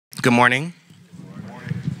Good morning.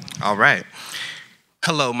 All right.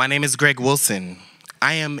 Hello, my name is Greg Wilson.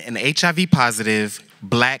 I am an HIV positive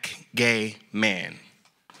Black gay man.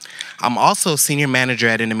 I'm also senior manager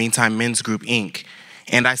at In the Meantime Men's Group, Inc.,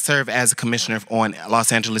 and I serve as a commissioner on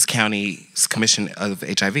Los Angeles County's Commission of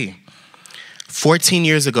HIV. 14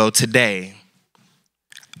 years ago today,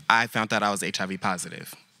 I found out I was HIV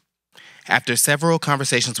positive. After several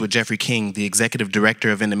conversations with Jeffrey King, the executive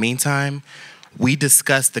director of In the Meantime, we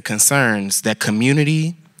discussed the concerns that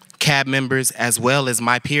community, CAB members, as well as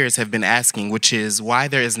my peers have been asking, which is why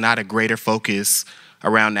there is not a greater focus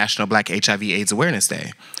around National Black HIV/AIDS Awareness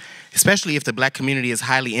Day, especially if the Black community is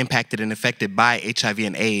highly impacted and affected by HIV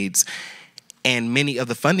and AIDS, and many of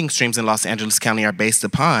the funding streams in Los Angeles County are based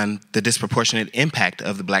upon the disproportionate impact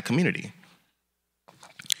of the Black community.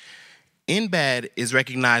 NBHAA is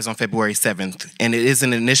recognized on February 7th, and it is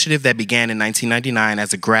an initiative that began in 1999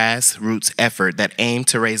 as a grassroots effort that aimed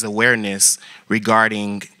to raise awareness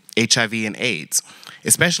regarding HIV and AIDS,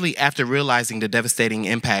 especially after realizing the devastating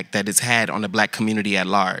impact that it's had on the Black community at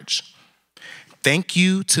large. Thank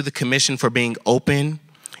you to the Commission for being open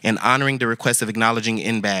and honoring the request of acknowledging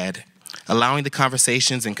NBHAA, allowing the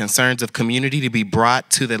conversations and concerns of community to be brought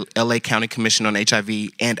to the LA County Commission on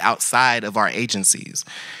HIV and outside of our agencies,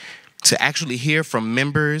 to actually hear from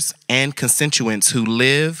members and constituents who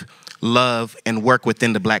live, love, and work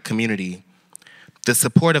within the Black community. The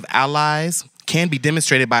support of allies can be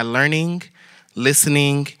demonstrated by learning,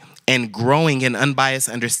 listening, and growing an unbiased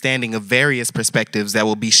understanding of various perspectives that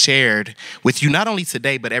will be shared with you not only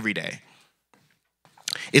today, but every day.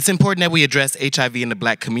 It's important that we address HIV in the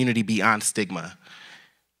Black community beyond stigma.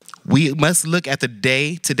 We must look at the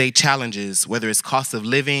day-to-day challenges, whether it's cost of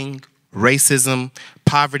living, racism,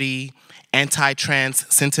 poverty,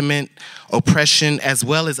 anti-trans sentiment, oppression, as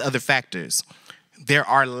well as other factors. There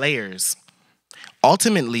are layers.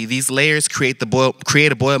 Ultimately, these layers create a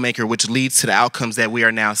boilermaker which leads to the outcomes that we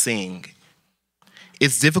are now seeing.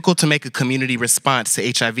 It's difficult to make a community response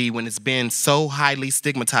to HIV when it's been so highly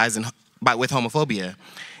stigmatized with homophobia.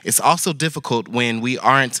 It's also difficult when we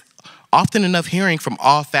aren't often enough hearing from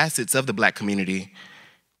all facets of the Black community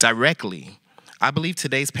directly. I believe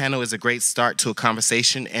today's panel is a great start to a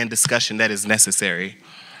conversation and discussion that is necessary.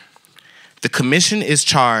 The Commission is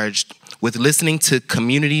charged with listening to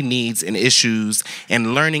community needs and issues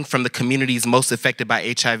and learning from the communities most affected by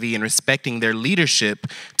HIV and respecting their leadership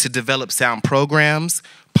to develop sound programs,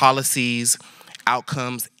 policies,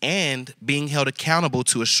 outcomes, and being held accountable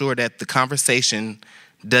to assure that the conversation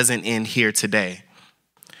doesn't end here today.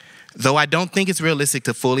 Though I don't think it's realistic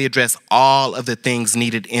to fully address all of the things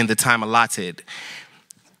needed in the time allotted,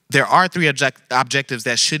 there are three objectives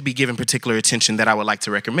that should be given particular attention that I would like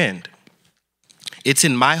to recommend. It's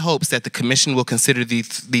in my hopes that the Commission will consider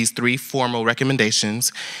these three formal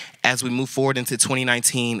recommendations as we move forward into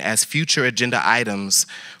 2019 as future agenda items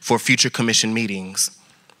for future Commission meetings.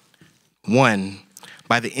 1,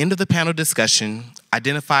 by the end of the panel discussion,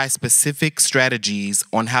 identify specific strategies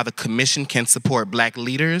on how the Commission can support Black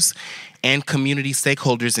leaders and community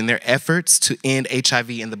stakeholders in their efforts to end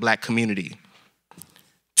HIV in the Black community.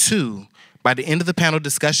 2, by the end of the panel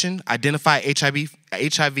discussion, identify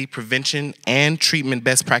HIV prevention and treatment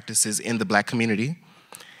best practices in the Black community.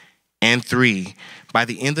 And 3, by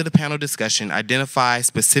the end of the panel discussion, identify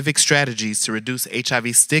specific strategies to reduce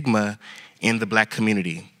HIV stigma in the Black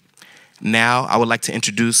community. Now, I would like to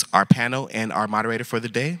introduce our panel and our moderator for the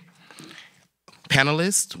day.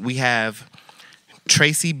 Panelists, we have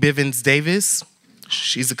Tracy Bivens Davis.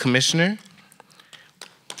 She's a commissioner.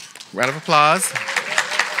 Round of applause.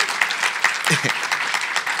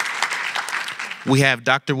 We have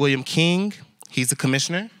Dr. William King. He's a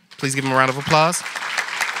commissioner. Please give him a round of applause.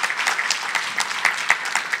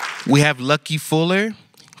 We have Lucky Fuller,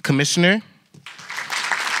 commissioner.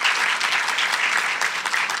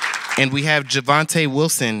 And we have Javante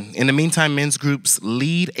Wilson, In the Meantime Men's Group's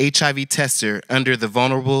lead HIV tester under the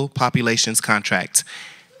Vulnerable Populations Contract.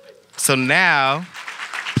 So now,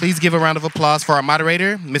 please give a round of applause for our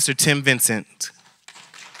moderator, Mr. Tim Vincent.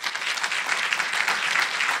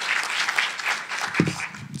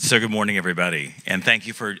 So good morning, everybody, and thank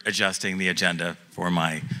you for adjusting the agenda for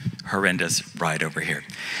my horrendous ride over here.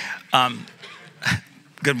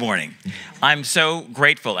 Good morning. I'm so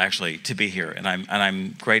grateful, actually, to be here, and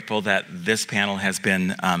I'm grateful that this panel has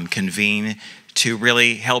been convened to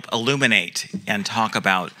really help illuminate and talk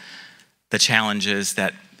about the challenges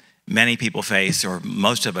that many people face, or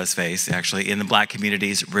most of us face, actually, in the Black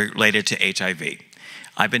communities related to HIV.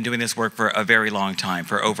 I've been doing this work for a very long time,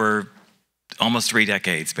 for over almost 3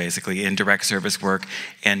 decades, basically, in direct service work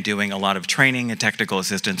and doing a lot of training and technical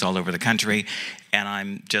assistance all over the country. And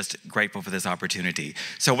I'm just grateful for this opportunity.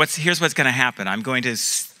 So here's what's going to happen. I'm going to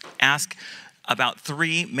ask about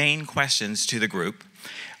 3 main questions to the group.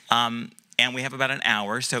 And we have about an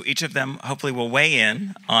hour, so each of them hopefully will weigh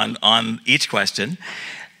in on each question.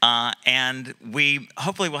 And we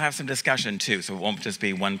hopefully will have some discussion too, so it won't just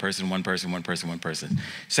be one person, one person, one person, one person.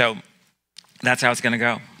 So that's how it's going to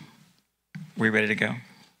go. We ready to go?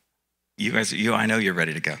 You guys, I know you're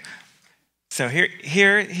ready to go. So here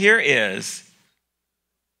is,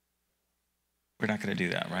 we're not going to do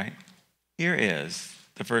that, right? Here is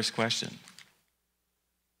the first question.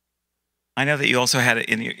 I know that you also had it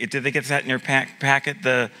in your, did they get that in your packet,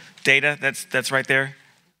 the data that's right there?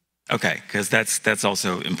 Okay, because that's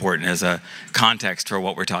also important as a context for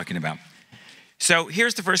what we're talking about. So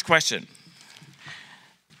here's the first question.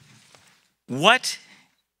 What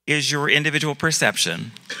is your individual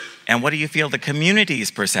perception, and what do you feel the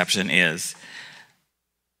community's perception is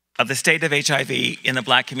of the state of HIV in the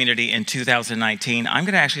Black community in 2019? I'm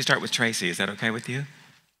going to actually start with Tracy. Is that okay with you?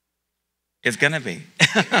 It's going to be.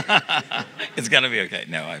 It's going to be okay.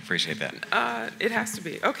 No, I appreciate that. It has to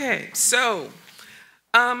be. Okay, so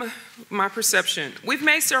my perception. We've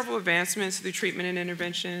made several advancements through treatment and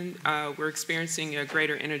intervention. We're experiencing a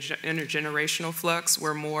greater intergenerational flux.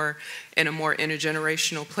 We're in a more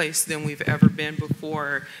intergenerational place than we've ever been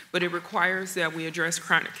before. But it requires that we address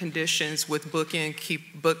chronic conditions with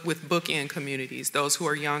bookend communities, those who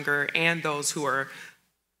are younger and those who are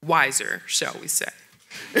wiser, shall we say.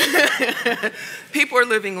 People are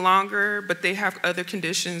living longer, but they have other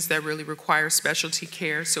conditions that really require specialty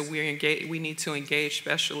care. So we need to engage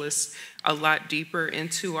specialists a lot deeper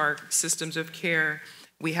into our systems of care.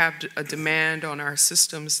 We have a demand on our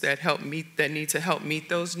systems that need to help meet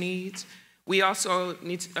those needs. We also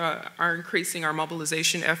are increasing our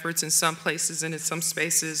mobilization efforts in some places and in some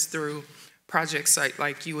spaces through projects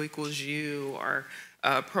like U equals U, or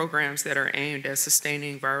programs that are aimed at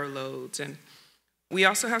sustaining viral loads. And we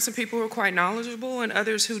also have some people who are quite knowledgeable and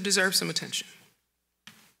others who deserve some attention.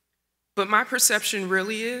 But my perception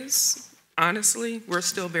really is, honestly, we're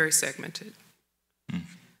still very segmented.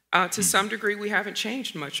 To some degree, we haven't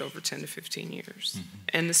changed much over 10 to 15 years.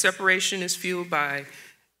 And the separation is fueled by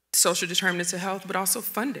social determinants of health, but also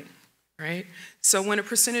funding, right? So when a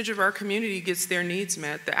percentage of our community gets their needs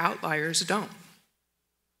met, the outliers don't.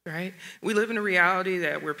 Right? We live in a reality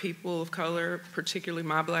that we're people of color, particularly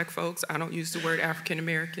my Black folks. I don't use the word African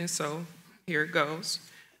American, so here it goes.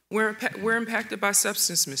 We're impacted by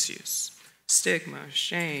substance misuse, stigma,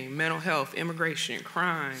 shame, mental health, immigration,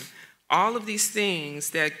 crime, all of these things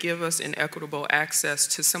that give us inequitable access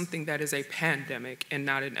to something that is a pandemic and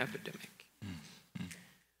not an epidemic.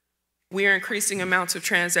 We are increasing amounts of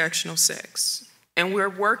transactional sex. And we're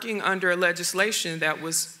working under a legislation that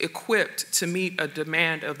was equipped to meet a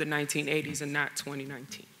demand of the 1980s and not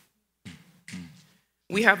 2019.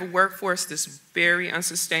 We have a workforce that's very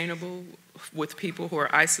unsustainable, with people who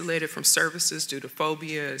are isolated from services due to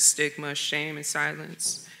phobia, stigma, shame, and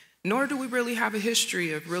silence. Nor do we really have a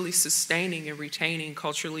history of really sustaining and retaining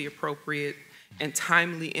culturally appropriate and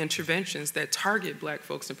timely interventions that target Black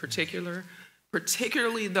folks in particular,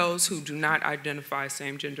 particularly those who do not identify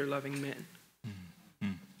same-gender loving men.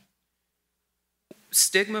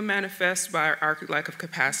 Stigma manifests by our lack of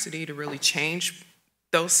capacity to really change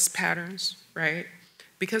those patterns, right?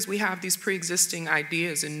 Because we have these pre-existing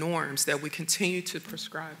ideas and norms that we continue to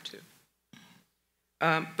prescribe to.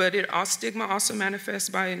 But stigma also manifests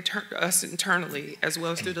by us internally, as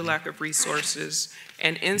well as through the lack of resources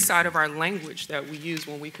and inside of our language that we use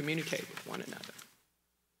when we communicate with one another.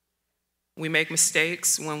 We make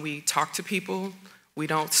mistakes when we talk to people. We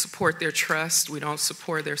don't support their trust. We don't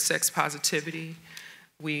support their sex positivity.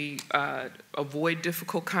 We avoid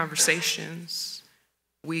difficult conversations.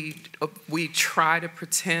 We try to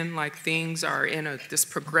pretend like things are in this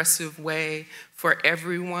progressive way for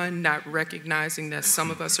everyone, not recognizing that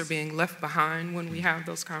some of us are being left behind when we have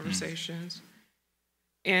those conversations.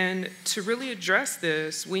 And to really address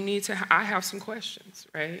this, I have some questions,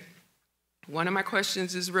 right? One of my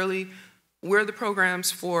questions is really, where are the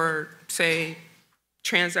programs for, say,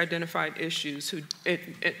 trans-identified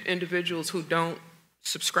individuals who don't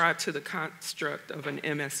subscribe to the construct of an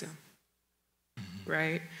MSM,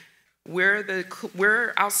 right?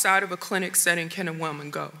 Where outside of a clinic setting can a woman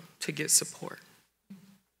go to get support,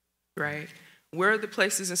 right? Where are the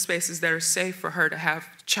places and spaces that are safe for her to have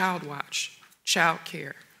child watch, child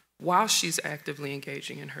care, while she's actively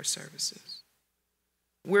engaging in her services?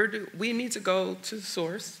 We need to go to the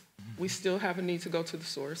source We still have a need to go to the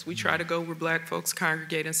source. We try to go where Black folks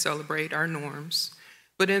congregate and celebrate our norms.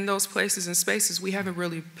 But in those places and spaces, we haven't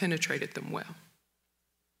really penetrated them well.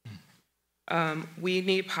 We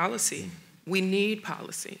need policy. We need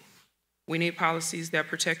policy. We need policies that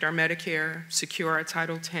protect our Medicare, secure our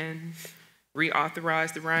Title X,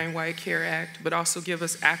 reauthorize the Ryan White Care Act, but also give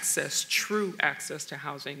us access, true access to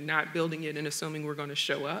housing, not building it and assuming we're going to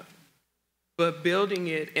show up, but building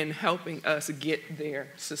it and helping us get there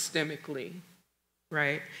systemically,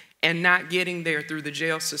 right? And not getting there through the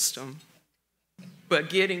jail system, but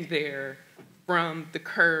getting there from the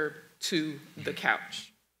curb to the couch.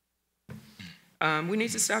 We need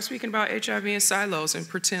to stop speaking about HIV in silos and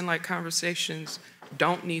pretend like conversations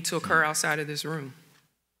don't need to occur outside of this room.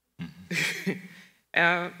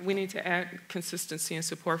 We need to add consistency and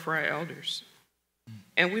support for our elders.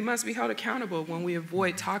 And we must be held accountable when we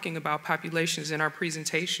avoid talking about populations in our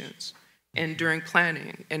presentations and during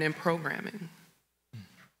planning and in programming.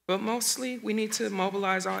 But mostly, we need to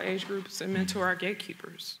mobilize all age groups and mentor our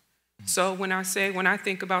gatekeepers. So when I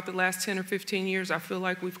think about the last 10 or 15 years, I feel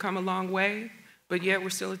like we've come a long way, but yet we're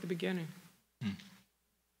still at the beginning.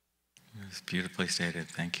 It's beautifully stated.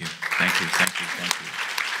 Thank you. Thank you, thank you, thank you.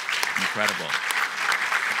 Incredible.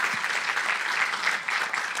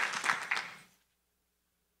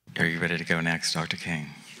 Are you ready to go next, Dr. King?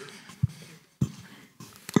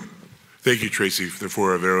 Thank you, Tracy,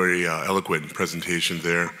 for a very eloquent presentation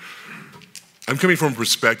there. I'm coming from a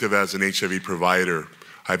perspective as an HIV provider.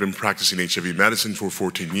 I've been practicing HIV medicine for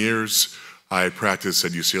 14 years. I practiced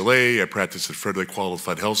at UCLA, I practiced at federally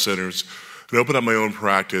qualified health centers, and opened up my own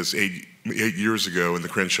practice eight years ago in the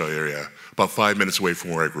Crenshaw area, about 5 minutes away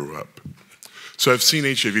from where I grew up. So I've seen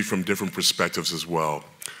HIV from different perspectives as well.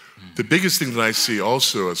 The biggest thing that I see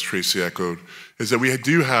also, as Tracy echoed, is that we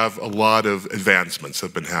do have a lot of advancements that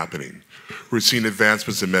have been happening. We're seeing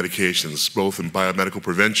advancements in medications, both in biomedical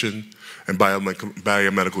prevention and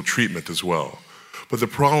biomedical treatment as well. But the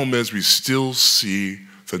problem is we still see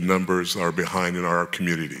the numbers are behind in our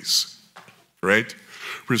communities, right?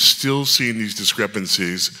 We're still seeing these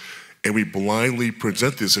discrepancies, and we blindly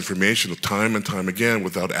present this information time and time again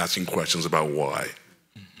without asking questions about why.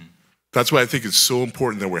 That's why I think it's so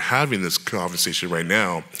important that we're having this conversation right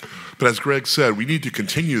now. But as Greg said, we need to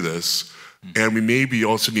continue this, and we maybe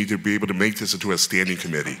also need to be able to make this into a standing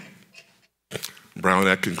committee. Brown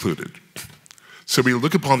Act concluded. So we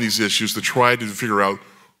look upon these issues to try to figure out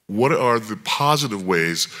what are the positive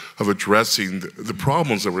ways of addressing the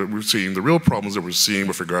problems that we're seeing, the real problems that we're seeing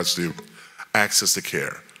with regards to access to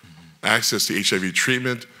care, access to HIV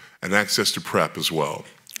treatment, and access to PrEP as well.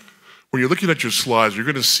 When you're looking at your slides, you're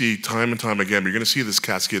going to see time and time again, you're going to see this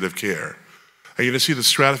cascade of care. And you're going to see the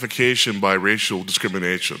stratification by racial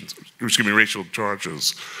discrimination, racial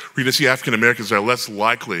charges. We're going to see African Americans are less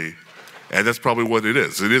likely, and that's probably what it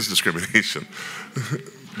is discrimination,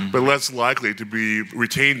 but less likely to be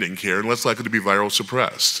retained in care and less likely to be virally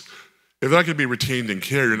suppressed. If they're not going to be retained in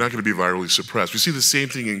care, you're not going to be virally suppressed. We see the same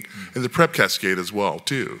thing in the PrEP cascade as well,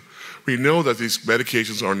 too. We know that these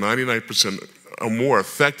medications are 99% or more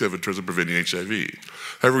effective in terms of preventing HIV.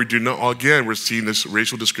 However, we do not, again, we're seeing this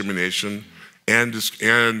racial discrimination and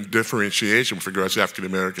differentiation with regards to African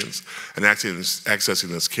Americans and accessing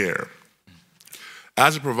this care.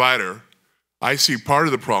 As a provider, I see part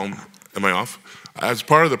of the problem, am I off? As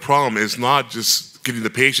part of the problem is not just getting the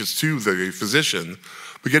patients to the physician,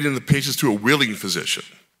 but getting the patients to a willing physician.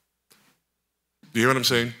 Do you hear what I'm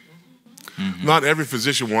saying? Mm-hmm. Not every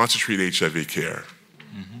physician wants to treat HIV care.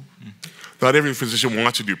 Mm-hmm. Not every physician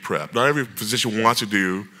wants to do PrEP. Not every physician wants to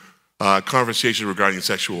do conversation regarding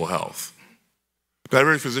sexual health. Not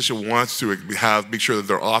every physician wants to make sure that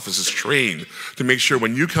their office is trained to make sure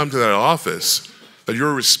when you come to that office that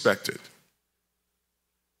you're respected,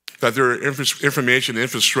 that their information and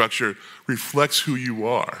infrastructure reflects who you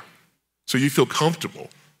are, so you feel comfortable.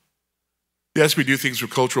 Yes, we do things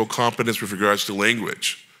with cultural competence with regards to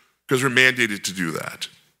language, because we're mandated to do that.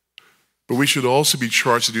 But we should also be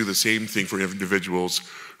charged to do the same thing for individuals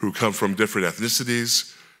who come from different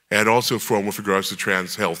ethnicities and also with regards to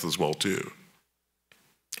trans health as well, too.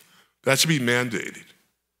 That should be mandated,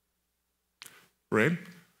 right?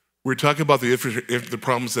 We're talking about the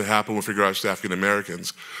problems that happen with regards to African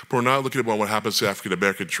Americans, but we're not looking at what happens to African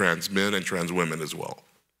American trans men and trans women as well.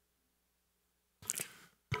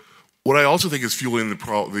 What I also think is fueling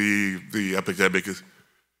the epidemic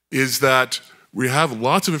is that we have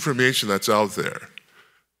lots of information that's out there.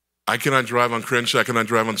 I cannot drive on Crenshaw, I cannot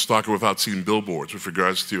drive on Stalker without seeing billboards with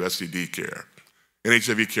regards to STD care and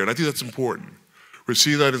HIV care, and I think that's important. We're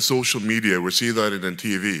seeing that in social media, we're seeing that in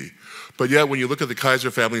TV. But yet, when you look at the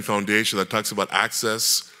Kaiser Family Foundation that talks about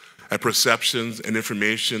access and perceptions and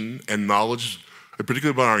information and knowledge, particularly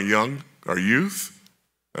about our youth.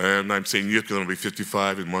 And I'm saying youth because I'm going to be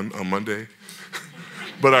 55 on Monday.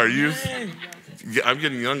 But our youth, yeah, I'm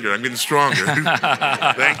getting younger, I'm getting stronger.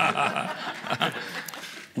 Thank you.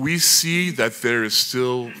 We see that there is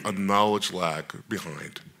still a knowledge lag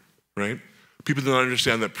behind, right? People do not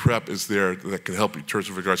understand that PrEP is there that can help in terms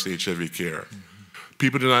of regards to HIV care.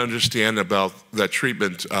 People do not understand about that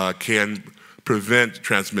treatment can prevent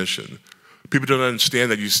transmission. People don't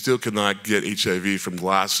understand that you still cannot get HIV from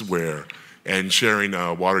glassware and sharing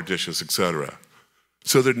water dishes, etc.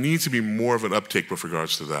 So there needs to be more of an uptake with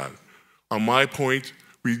regards to that. On my point,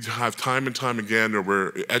 we have time and time again where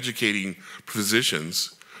we're educating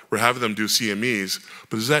physicians, we're having them do CMEs,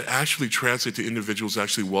 but does that actually translate to individuals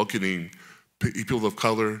actually welcoming people of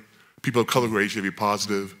color who are HIV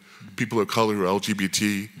positive, people of color who are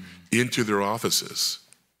LGBT into their offices?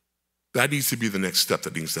 That needs to be the next step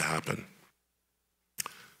that needs to happen.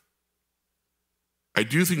 I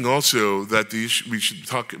do think also that we should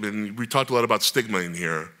talk, and we talked a lot about stigma in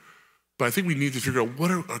here, but I think we need to figure out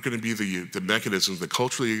what are going to be the mechanisms, the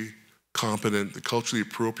culturally competent, the culturally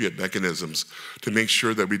appropriate mechanisms to make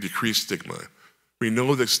sure that we decrease stigma. We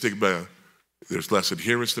know that stigma, there's less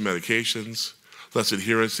adherence to medications, less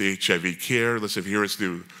adherence to HIV care, less adherence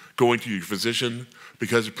to going to your physician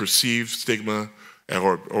because of perceived stigma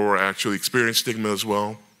or actually experienced stigma as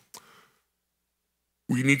well.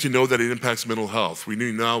 We need to know that it impacts mental health.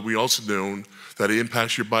 We also know that it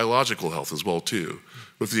impacts your biological health as well too,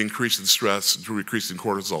 with the increase in stress, through increase in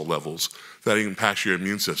cortisol levels, that impacts your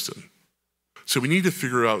immune system. So we need to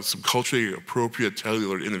figure out some culturally appropriate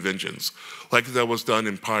tailored interventions, like that was done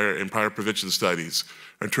in prior prevention studies,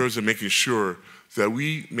 in terms of making sure that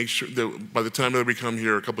we make sure that by the time that we come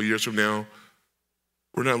here a couple of years from now,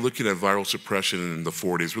 we're not looking at viral suppression in the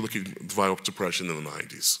 40s, we're looking at viral suppression in the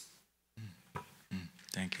 90s.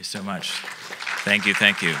 Thank you so much. Thank you,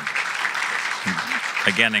 thank you.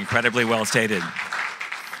 Again, incredibly well stated.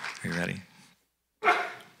 Are you ready?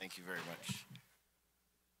 Thank you very much.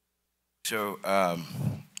 So,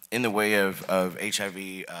 in the way of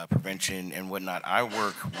HIV prevention and whatnot, I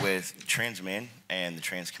work with trans men and the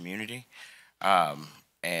trans community.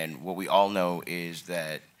 And what we all know is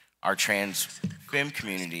that our trans femme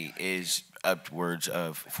community is upwards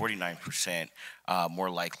of 49% more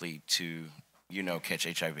likely to, catch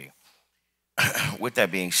HIV. With that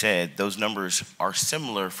being said, those numbers are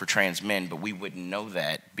similar for trans men, but we wouldn't know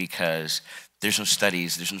that because there's some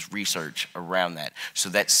studies, there's some research around that. So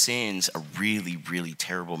that sends a really, really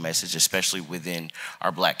terrible message, especially within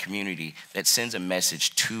our Black community, that sends a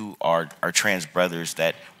message to our trans brothers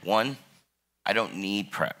that, one, I don't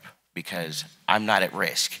need PrEP because I'm not at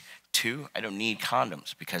risk. Two, I don't need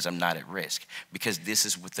condoms because I'm not at risk, because this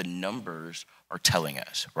is what the numbers are telling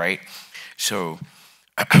us, right? So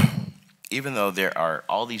even though there are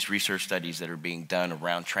all these research studies that are being done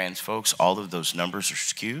around trans folks, all of those numbers are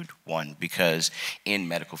skewed. One, because in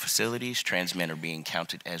medical facilities, trans men are being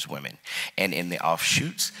counted as women. And in the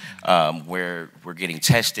offshoots, where we're getting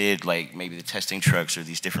tested, like maybe the testing trucks or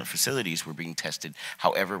these different facilities, we're being tested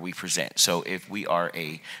however we present. So if we are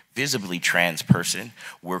a visibly trans person,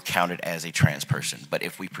 we're counted as a trans person. But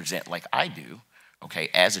if we present like I do, okay,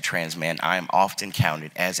 as a trans man, I am often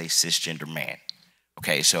counted as a cisgender man.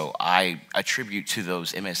 Okay, so I attribute to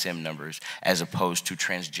those MSM numbers as opposed to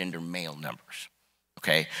transgender male numbers.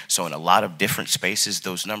 Okay, so in a lot of different spaces,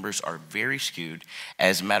 those numbers are very skewed.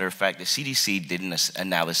 As a matter of fact, the CDC did an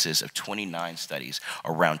analysis of 29 studies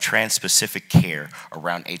around trans-specific care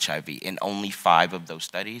around HIV, and only 5 of those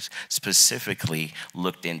studies specifically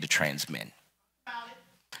looked into trans men.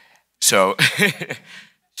 So,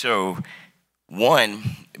 so one,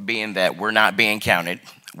 being that we're not being counted,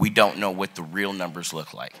 we don't know what the real numbers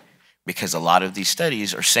look like, because a lot of these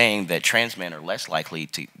studies are saying that trans men are less likely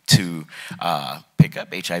to pick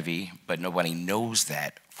up HIV, but nobody knows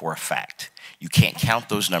that for a fact. You can't count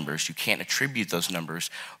those numbers. You can't attribute those numbers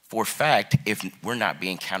for a fact if we're not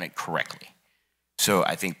being counted correctly. So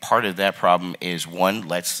I think part of that problem is, one,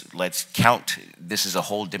 let's count. This is a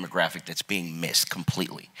whole demographic that's being missed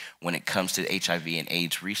completely when it comes to HIV and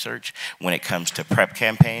AIDS research, when it comes to PrEP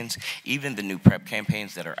campaigns. Even the new PrEP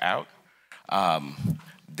campaigns that are out,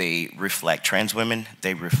 they reflect trans women,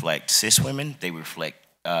 they reflect cis women, they reflect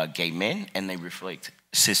gay men, and they reflect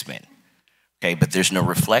cis men. Okay, but there's no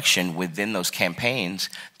reflection within those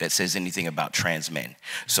campaigns that says anything about trans men.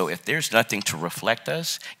 So if there's nothing to reflect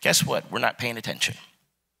us, guess what? We're not paying attention.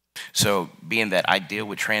 So being that I deal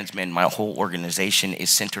with trans men, my whole organization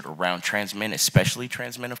is centered around trans men, especially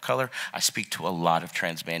trans men of color. I speak to a lot of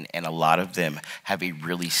trans men, and a lot of them have a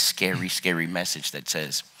really scary, scary message that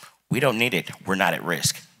says, We don't need it. We're not at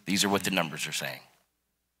risk. These are what the numbers are saying.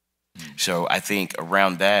 So I think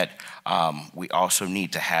around that, we also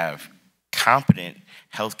need to have competent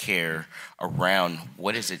healthcare around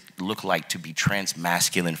what does it look like to be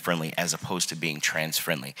trans-masculine friendly as opposed to being trans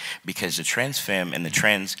friendly. Because the trans femme and the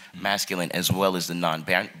trans-masculine as well as the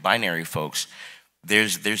non-binary folks,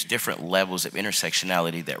 there's different levels of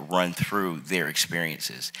intersectionality that run through their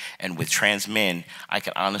experiences. And with trans men, I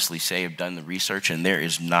can honestly say I've done the research and there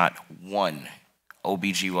is not one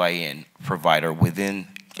OBGYN provider within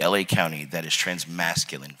LA County that is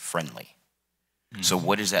trans-masculine friendly. So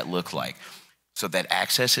what does that look like? So that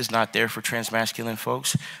access is not there for trans-masculine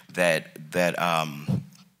folks,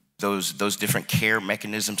 those different care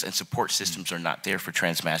mechanisms and support systems are not there for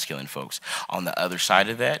trans-masculine folks. On the other side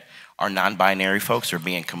of that, our non-binary folks are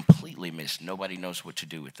being completely missed. Nobody knows what to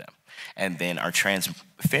do with them. And then our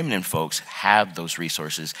trans-feminine folks have those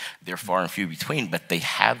resources. They're far and few between, but they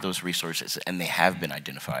have those resources and they have been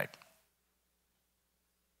identified.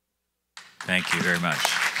 Thank you very much.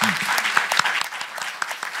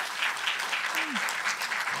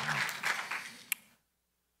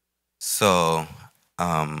 So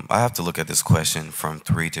I have to look at this question from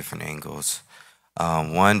 3 different angles.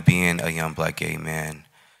 One being a young black gay man,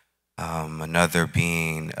 another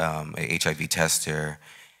being a HIV tester,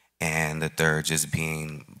 and the third just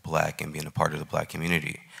being black and being a part of the black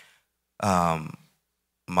community.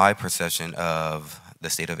 My perception of the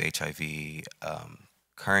state of HIV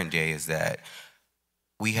current day is that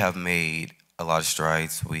we have made a lot of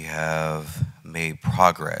strides, we have made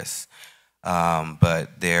progress,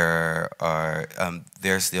 but there's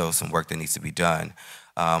still some work that needs to be done.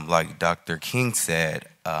 Like Dr. King said,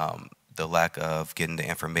 the lack of getting the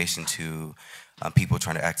information to people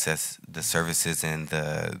trying to access the services and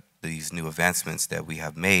these new advancements that we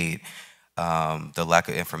have made, the lack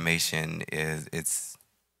of information it's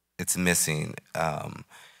missing.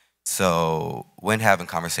 So when having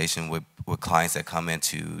conversation with clients that come in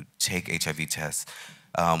to take HIV tests,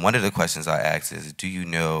 one of the questions I ask is, do you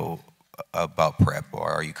know about PrEP,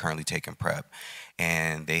 or are you currently taking PrEP?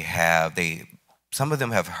 And some of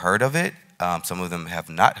them have heard of it, some of them have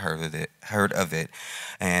not heard of it,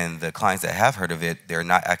 and the clients that have heard of it, they're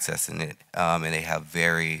not accessing it, and they have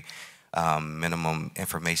very minimum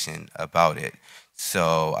information about it.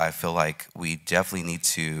 So I feel like we definitely need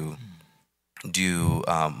to do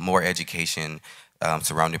more education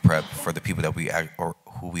surrounding PrEP for the people that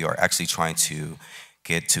who we are actually trying to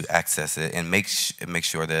get to access it, and make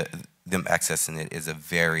sure that them accessing it is a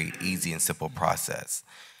very easy and simple process.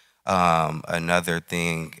 Another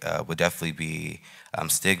thing would definitely be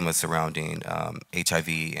stigma surrounding HIV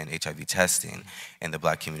and HIV testing in the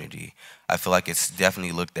black community. I feel like it's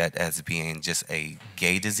definitely looked at as being just a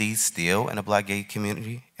gay disease still in the black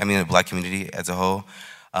community as a whole,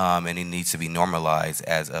 and it needs to be normalized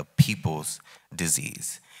as a people's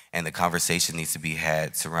disease. And the conversation needs to be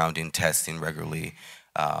had surrounding testing regularly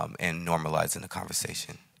and normalizing the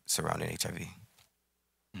conversation surrounding HIV.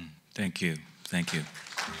 Thank you. Thank you.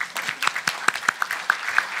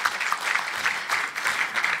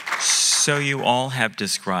 So you all have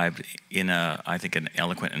described in I think, an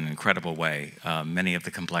eloquent and incredible way many of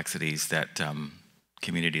the complexities that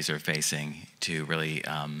communities are facing to really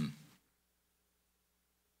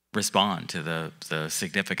respond to the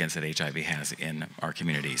significance that HIV has in our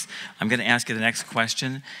communities. I'm going to ask you the next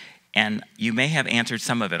question, and you may have answered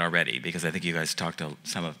some of it already because I think you guys talked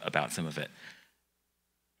about some of it.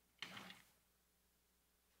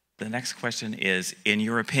 The next question is, in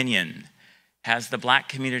your opinion, has the black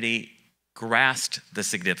community grasped the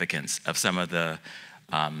significance of some of the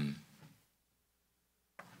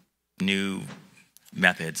new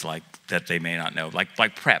methods that they may not know,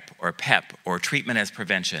 like PrEP or PEP or treatment as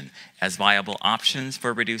prevention, as viable options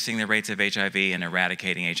for reducing the rates of HIV and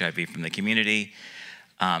eradicating HIV from the community?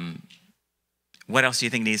 What else do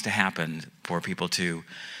you think needs to happen for people to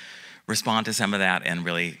respond to some of that and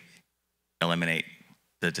really eliminate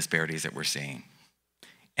the disparities that we're seeing?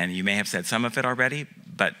 And you may have said some of it already,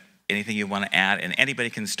 but anything you want to add, and anybody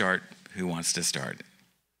can start who wants to start.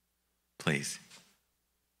 Please.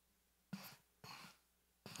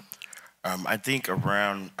 I think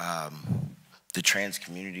around the trans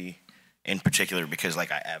community in particular, because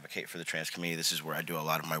like I advocate for the trans community, this is where I do a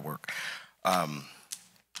lot of my work.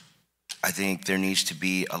 I think there needs to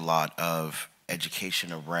be a lot of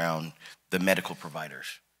education around the medical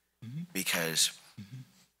providers, because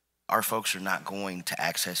our folks are not going to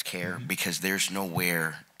access care because there's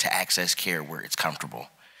nowhere to access care where it's comfortable.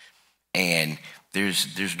 And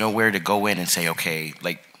there's nowhere to go in and say, okay,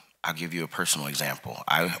 like I'll give you a personal example.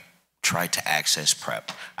 I tried to access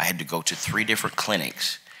PrEP. I had to go to 3 different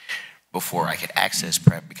clinics before I could access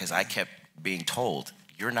PrEP because I kept being told,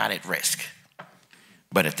 you're not at risk.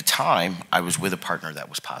 But at the time, I was with a partner that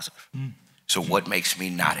was positive. So what makes me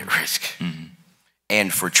not at risk?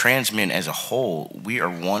 And for trans men as a whole, we are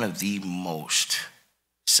one of the most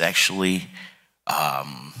sexually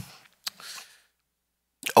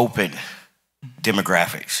open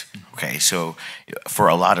demographics. Okay, so for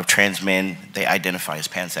a lot of trans men, they identify as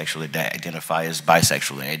pansexual, they identify as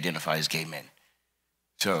bisexual, they identify as gay men.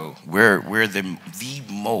 So we're the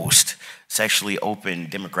most sexually open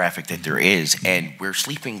demographic that there is, and we're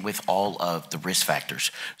sleeping with all of the risk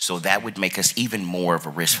factors. So that would make us even more of a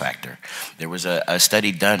risk factor. There was a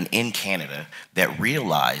study done in Canada that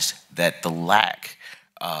realized that the lack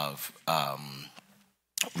of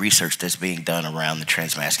research that's being done around the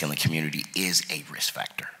transmasculine community is a risk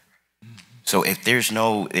factor. So if there's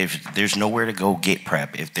nowhere to go get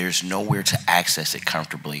PrEP, if there's nowhere to access it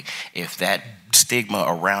comfortably, if that stigma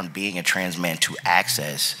around being a trans man to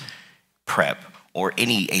access PrEP or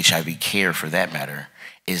any HIV care for that matter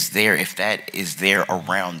is there, if that is there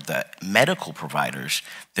around the medical providers,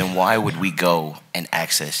 then why would we go and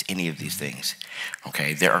access any of these things?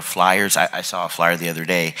 Okay, there are flyers. I saw a flyer the other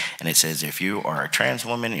day, and it says if you are a trans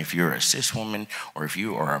woman, if you're a cis woman, or if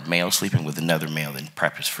you are a male sleeping with another male, then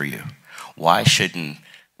PrEP is for you. Why shouldn't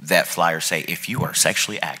that flyer say if you are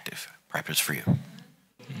sexually active, PrEP is for you?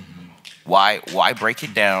 Why break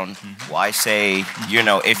it down? Why say, you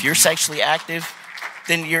know, if you're sexually active,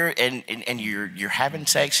 then you're you're having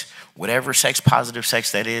sex, whatever sex positive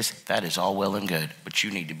sex that is all well and good, but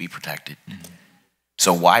you need to be protected.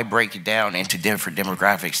 So why break it down into different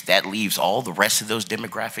demographics? That leaves all the rest of those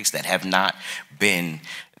demographics that have not been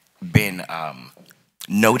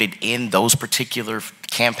noted in those particular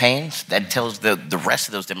campaigns. That tells the rest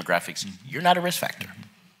of those demographics you're not a risk factor.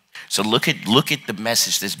 So look at the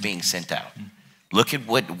message that's being sent out. Look at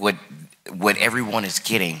what everyone is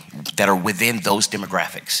getting that are within those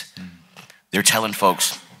demographics. They're telling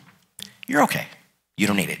folks, you're okay. You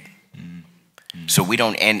don't need it. So we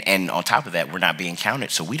don't, and on top of that, we're not being counted,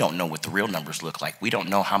 so we don't know what the real numbers look like. We don't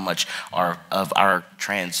know how much of our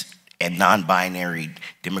trans and non-binary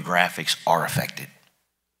demographics are affected.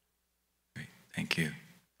 Great. Thank you.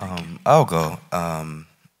 I'll go.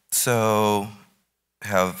 So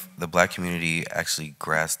have the Black community actually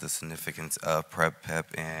grasped the significance of PrEP,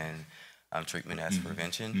 PEP, and treatment as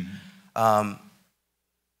prevention?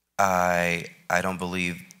 I don't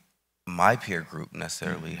believe my peer group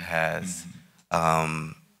necessarily has,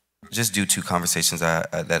 just due to conversations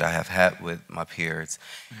that I have had with my peers,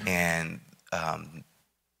 and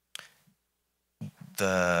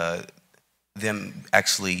them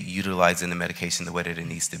actually utilizing the medication the way that it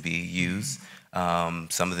needs to be used.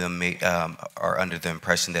 Some of them are under the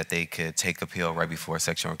impression that they could take a pill right before a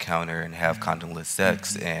sexual encounter and have condomless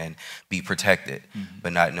sex and be protected,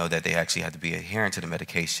 but not know that they actually have to be adherent to the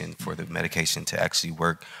medication for the medication to actually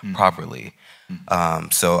work properly.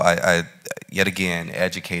 So I yet again,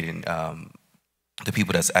 educating the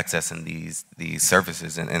people that's accessing these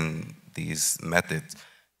services and these methods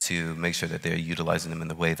to make sure that they're utilizing them in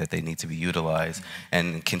the way that they need to be utilized,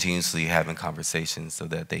 and continuously having conversations so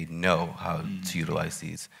that they know how to utilize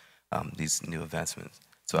these new advancements.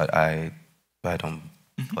 So I don't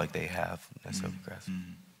feel like they have necessarily grasped.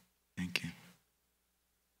 Thank you.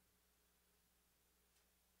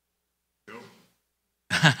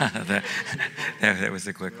 That was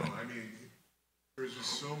a quick one. I mean, there's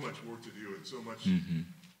just so much work to do and so much.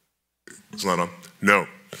 It's not on. No.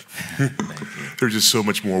 There's just so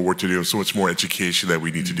much more work to do and so much more education that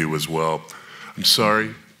we need to do as well. I'm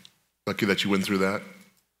sorry. Lucky that you went through that.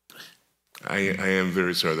 I am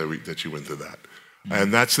very sorry that you went through that.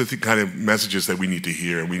 And that's the kind of messages that we need to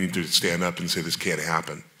hear, and we need to stand up and say this can't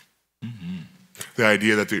happen. The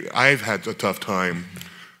idea that I've had a tough time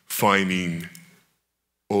finding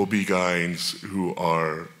OB-GYNs who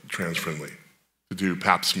are trans-friendly to do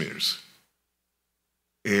pap smears.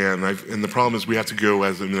 And the problem is we have to go,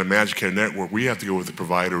 as in the Managed Care Network, we have to go with the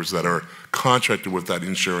providers that are contracted with that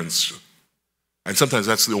insurance. And sometimes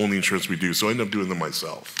that's the only insurance we do, so I end up doing them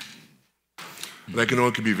myself. And that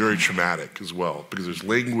can be very traumatic as well, because there's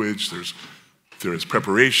language, there's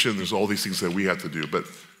preparation, there's all these things that we have to do. But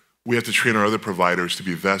we have to train our other providers to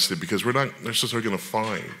be vested, because we're not necessarily going to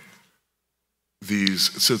find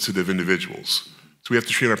these sensitive individuals. So we have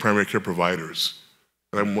to train our primary care providers.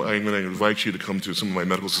 And I'm going to invite you to come to some of my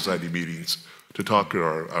medical society meetings to talk to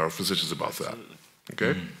our physicians about that.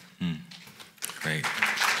 Okay? Great.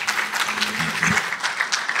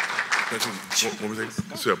 One more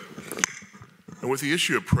thing. So, and with the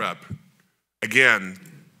issue of PrEP, again,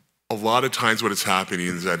 a lot of times what is happening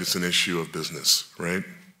is that it's an issue of business, right?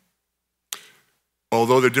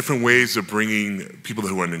 although there are different ways of bringing people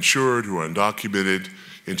who are uninsured, who are undocumented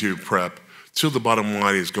into PrEP, still the bottom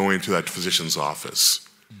line is going to that physician's office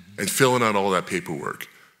and filling out all that paperwork.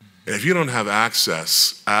 And if you don't have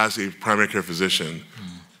access as a primary care physician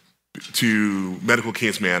to medical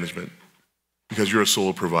case management because you're a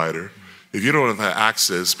solo provider, if you don't have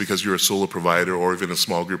access because you're a solo provider or even a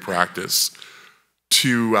small group practice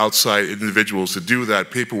to outside individuals to do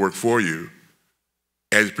that paperwork for you,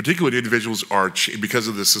 and particularly individuals are, because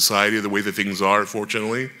of the society, the way that things are,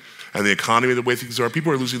 fortunately, and the economy, the way things are,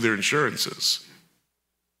 people are losing their insurances.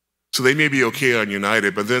 So they may be okay on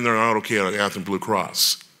United, but then they're not okay on Anthem Blue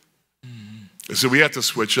Cross. So we have to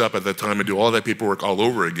switch up at that time and do all that paperwork all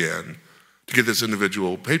over again to get this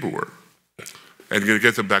individual paperwork and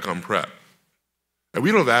get them back on PrEP. And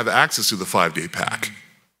we don't have access to the 5-day pack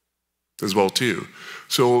as well too.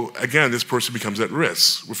 So again, this person becomes at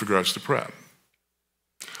risk with regards to PrEP.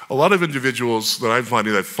 A lot of individuals that I'm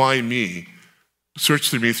finding that find me search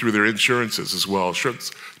through me through their insurances as well,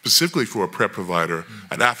 specifically for a PrEP provider,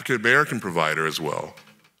 an African-American provider as well,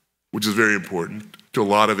 which is very important to a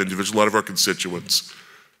lot of individuals, a lot of our constituents.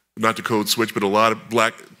 Not to code switch, but a lot of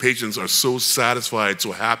black patients are so satisfied,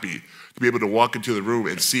 so happy to be able to walk into the room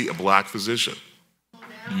and see a black physician,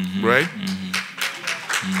 right?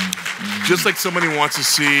 Just like somebody wants to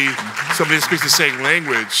see somebody that speaks the same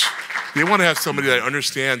language, they want to have somebody that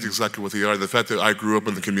understands exactly what they are. The fact that I grew up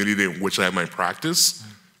in the community in which I have my practice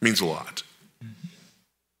means a lot.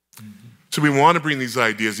 So we want to bring these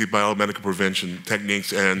ideas, these biomedical prevention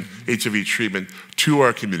techniques and HIV treatment to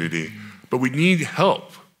our community, but we need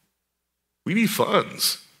help. We need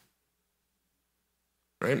funds,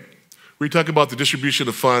 right? We talk about the distribution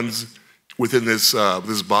of funds within this,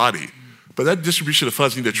 this body, but that distribution of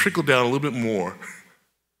funds need to trickle down a little bit more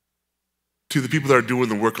to the people that are doing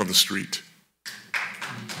the work on the street.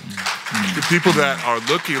 The people that are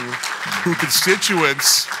looking, who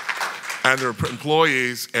constituents and their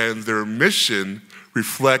employees and their mission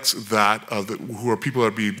reflects that of who are people that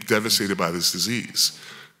are being devastated by this disease.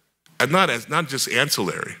 And not just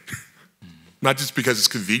ancillary, not just because it's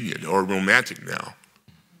convenient or romantic now,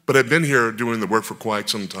 but have been here doing the work for quite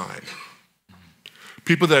some time.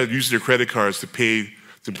 People that have used their credit cards to pay the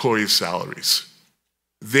employees' salaries,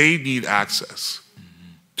 they need access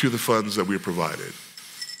to the funds that we're provided.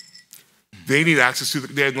 They need access to,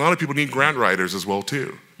 a lot of people need grant writers as well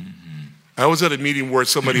too. I was at a meeting where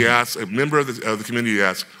somebody asked, a member of the community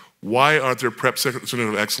asked, why aren't there PrEP Centers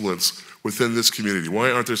of Excellence within this community?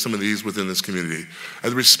 Why aren't there some of these within this community?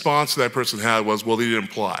 And the response that person had was, well, they didn't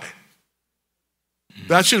apply.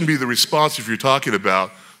 That shouldn't be the response if you're talking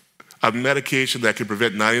about a medication that can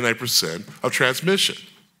prevent 99% of transmission.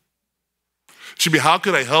 It should be, how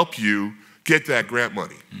could I help you get that grant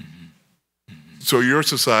money so your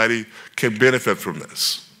society can benefit from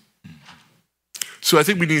this? So I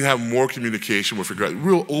think we need to have more communication with regard,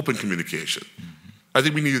 real open communication. I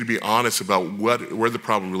think we need to be honest about where the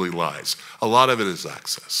problem really lies. A lot of it is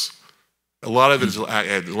access. A lot of it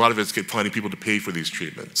is finding people to pay for these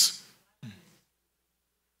treatments.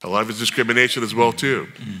 A lot of it is discrimination as well too.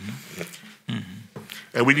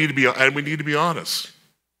 And we need to be honest.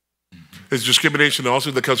 It's discrimination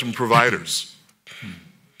also that comes from providers.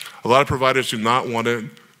 A lot of providers do not want to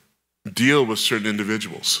deal with certain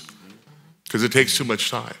individuals because it takes too much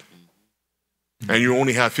time. And you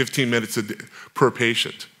only have 15 minutes per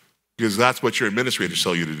patient because that's what your administrators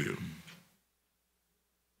tell you to do.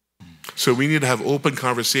 So we need to have open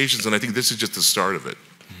conversations, and I think this is just the start of it.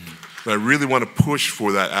 And I really want to push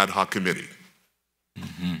for that ad hoc committee.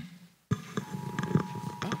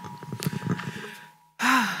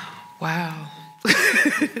 Wow.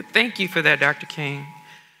 Thank you for that, Dr. King.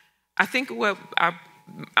 I think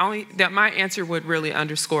that my answer would really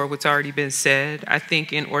underscore what's already been said. I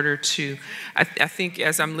think in order to, I think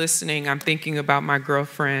as I'm listening, I'm thinking about my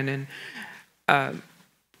girlfriend, and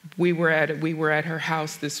we were at her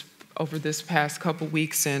house over this past couple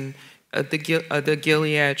weeks, and the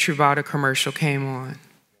Gilead Truvada commercial came on,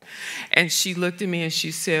 and she looked at me and she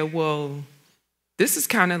said, "Well, this is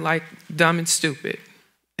kind of like dumb and stupid."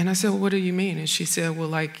 And I said, "Well, what do you mean?" And she said, "Well,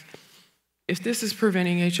 like, if this is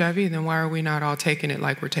preventing HIV, then why are we not all taking it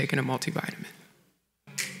like we're taking a multivitamin?"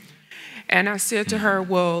 And I said to her,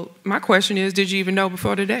 "Well, my question is, did you even know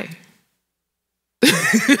before today?"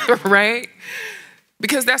 Right?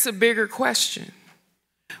 Because that's a bigger question.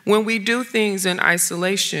 When we do things in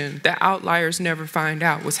isolation, the outliers never find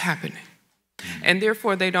out what's happening. And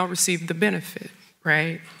therefore, they don't receive the benefit,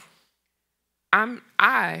 right?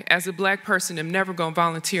 I, as a Black person, am never going to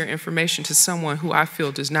volunteer information to someone who I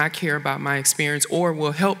feel does not care about my experience or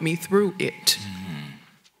will help me through it.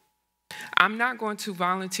 I'm not going to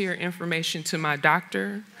volunteer information to my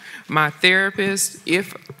doctor, my therapist,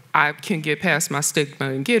 if I can get past my stigma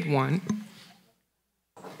and get one,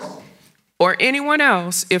 or anyone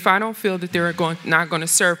else if I don't feel that they're not going to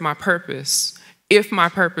serve my purpose, if my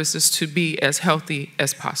purpose is to be as healthy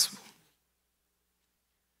as possible.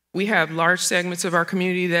 We have large segments of our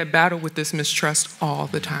community that battle with this mistrust all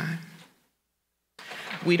the time.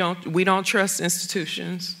 We don't trust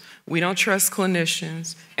institutions, we don't trust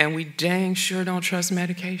clinicians, and we dang sure don't trust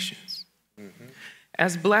medications.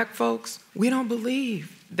 As Black folks, we don't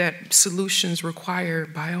believe that solutions require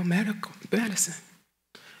biomedical medicine.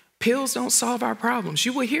 Pills don't solve our problems.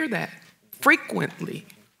 You will hear that frequently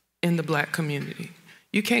in the Black community.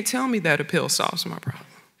 You can't tell me that a pill solves my problem.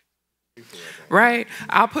 Right?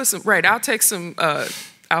 I'll put some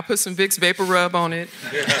Vicks Vapor Rub on it.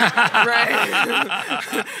 Right?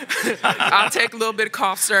 I'll take a little bit of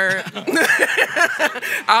cough syrup.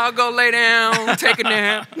 I'll go lay down, take a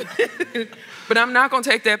nap. But I'm not going to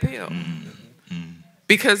take that pill.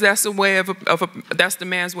 Because that's the way that's the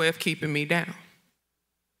man's way of keeping me down.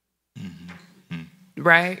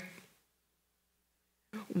 Right?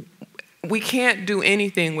 We can't do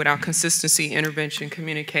anything without consistency, intervention,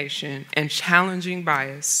 communication, and challenging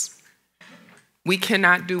bias. We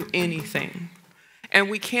cannot do anything. And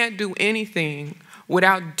we can't do anything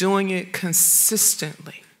without doing it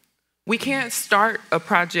consistently. We can't start a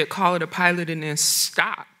project, call it a pilot, and then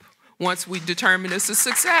stop once we determine it's a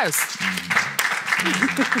success.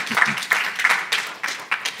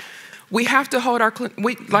 We have to hold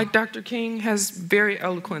like Dr. King has very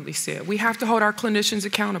eloquently said, we have to hold our clinicians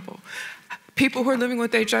accountable. People who are living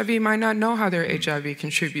with HIV might not know how their HIV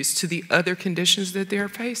contributes to the other conditions that they're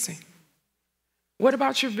facing. What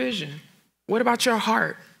about your vision? What about your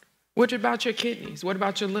heart? What about your kidneys? What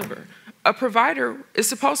about your liver? A provider is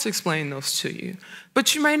supposed to explain those to you,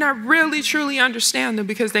 but you may not really truly understand them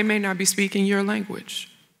because they may not be speaking your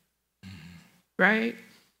language, right?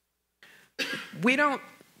 We don't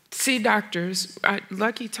see doctors.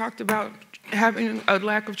 Lucky talked about having a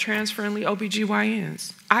lack of trans-friendly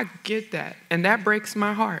OBGYNs. I get that, and that breaks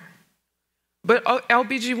my heart. But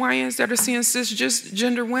LBGYNs that are seeing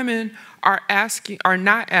cisgender women are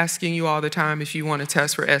not asking you all the time if you want to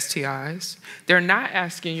test for STIs. They're not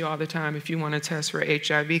asking you all the time if you want to test for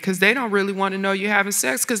HIV because they don't really want to know you're having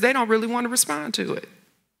sex because they don't really want to respond to it.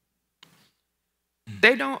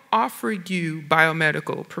 They don't offer you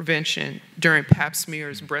biomedical prevention during pap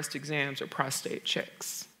smears, breast exams, or prostate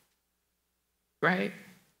checks, right?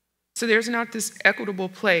 So there's not this equitable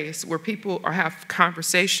place where people have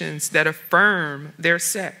conversations that affirm their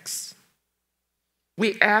sex.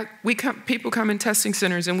 People come in testing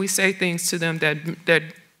centers and we say things to them that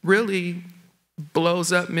really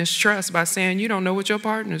blows up mistrust by saying, you don't know what your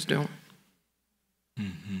partner's doing.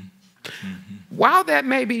 While that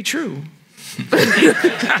may be true,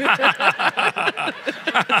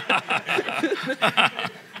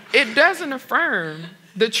 it doesn't affirm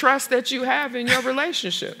the trust that you have in your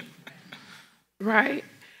relationship, right?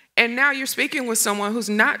 And now you're speaking with someone who's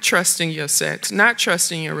not trusting your sex, not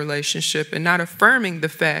trusting your relationship, and not affirming the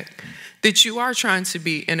fact that you are trying to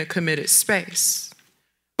be in a committed space.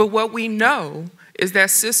 But what we know is that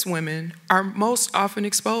cis women are most often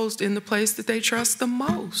exposed in the place that they trust the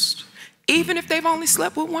most, even if they've only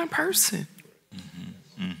slept with one person.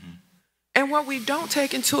 And what we don't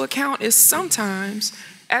take into account is sometimes,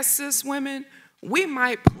 as cis women, we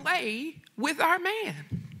might play with our man.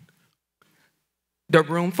 The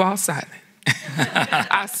room falls silent.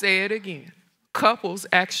 I say it again. Couples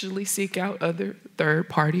actually seek out other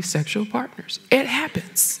third-party sexual partners. It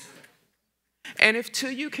happens. And if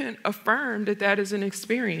till you can affirm that that is an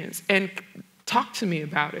experience and talk to me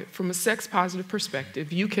about it from a sex-positive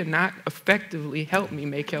perspective, you cannot effectively help me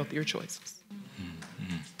make healthier choices.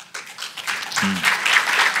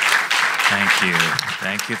 Thank you.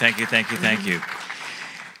 Thank you, thank you, thank you, thank you.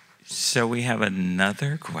 So we have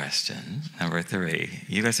another question, number 3.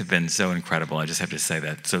 You guys have been so incredible. I just have to say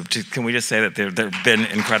that. So can we just say that they've been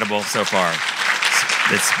incredible so far?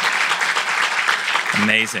 It's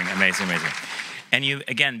amazing, amazing, amazing. And you,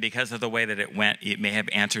 again, because of the way that it went, you may have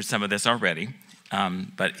answered some of this already,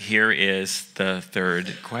 but here is the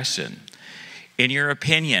 3rd question. In your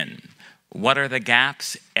opinion, what are the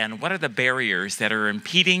gaps and what are the barriers that are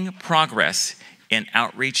impeding progress in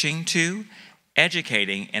outreaching to,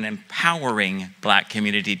 educating, and empowering Black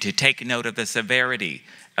community to take note of the severity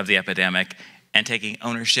of the epidemic and taking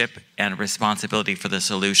ownership and responsibility for the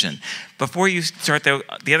solution? Before you start, though,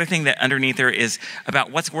 the other thing that underneath there is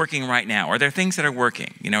about what's working right now. Are there things that are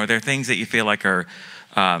working? You know, are there things that you feel like are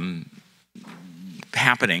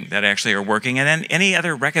happening that actually are working, and then any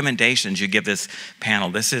other recommendations you give this panel.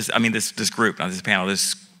 This is, I mean, this group, not this panel,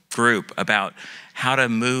 this group, about how to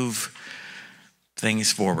move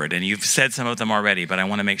things forward. And you've said some of them already, but I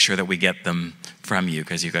want to make sure that we get them from you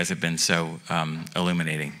because you guys have been so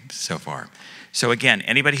illuminating so far. So again,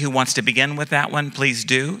 anybody who wants to begin with that one, please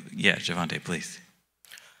do. Yeah, Javante, please.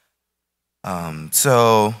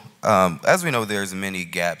 As we know, there's many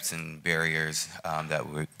gaps and barriers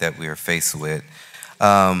that we are faced with.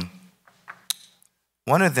 One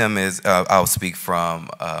of them is, I'll speak from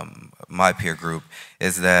my peer group,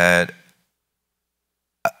 is that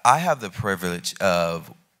I have the privilege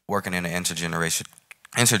of working in an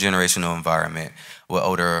intergenerational environment with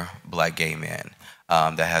older Black gay men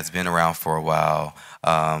that has been around for a while.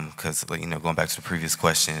 Because going back to the previous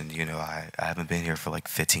question, I haven't been here for like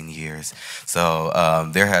 15 years. So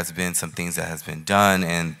there has been some things that has been done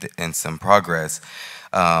and some progress.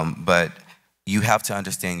 But you have to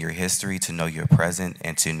understand your history to know your present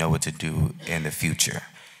and to know what to do in the future.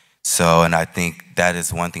 So, and I think that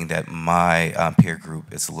is one thing that my peer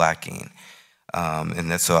group is lacking.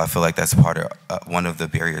 So I feel like that's part of one of the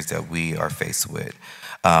barriers that we are faced with.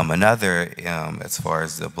 Another, as far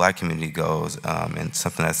as the Black community goes, and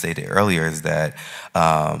something I stated earlier, is that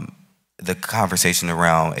the conversation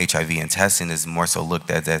around HIV and testing is more so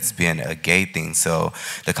looked at as being a gay thing, so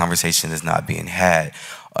the conversation is not being had.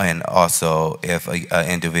 And also, if an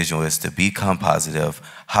individual is to become positive,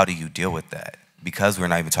 how do you deal with that? Because we're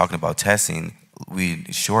not even talking about testing, we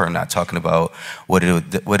sure are not talking about what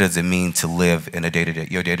does it mean to live in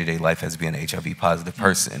your day-to-day life as being an HIV positive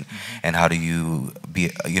person, and how do you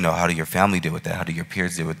how do your family deal with that? How do your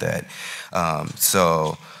peers deal with that?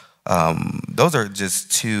 Those are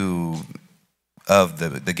just two of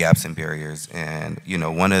the gaps and barriers. And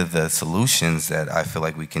one of the solutions that I feel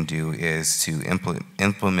like we can do is to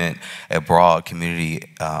implement a broad community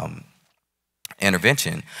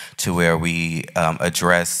intervention to where we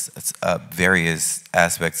address various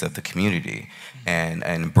aspects of the community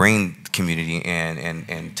and bring community in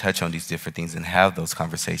and touch on these different things and have those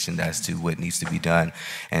conversations as to what needs to be done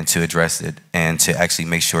and to address it and to actually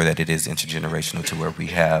make sure that it is intergenerational to where we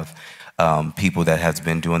have people that has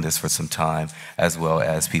been doing this for some time as well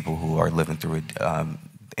as people who are living through it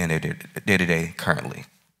in their day-to-day currently.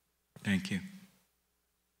 Thank you.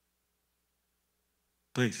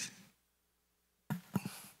 Please.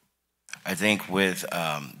 I think with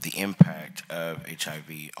the impact of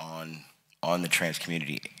HIV on the trans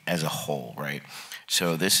community as a whole, right?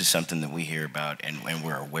 So this is something that we hear about and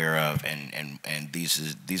we're aware of, and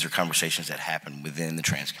these are conversations that happen within the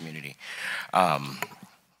trans community.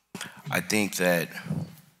 I think that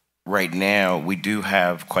right now we do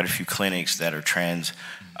have quite a few clinics that are trans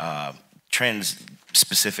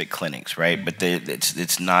specific clinics, right? But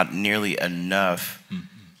it's not nearly enough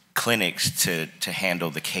clinics to handle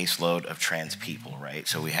the caseload of trans people, right?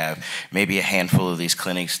 So we have maybe a handful of these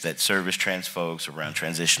clinics that service trans folks around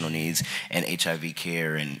transitional needs and HIV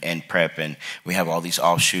care and PrEP, and we have all these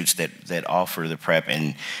offshoots that offer the PrEP,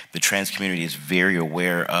 and the trans community is very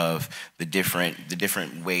aware of the different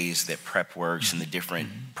ways that PrEP works and the different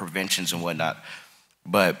preventions and whatnot.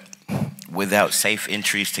 But without safe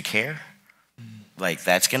entries to care, like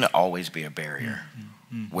that's gonna always be a barrier.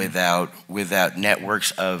 Without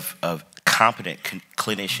networks of competent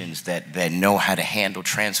clinicians that know how to handle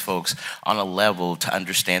trans folks on a level to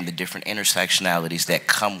understand the different intersectionalities that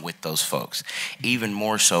come with those folks, even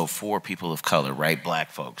more so for people of color, right?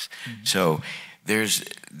 Black folks. So there's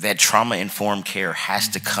that trauma-informed care has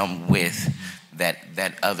to come with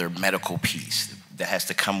that other medical piece. That has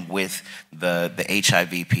to come with the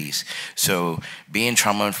HIV piece. So being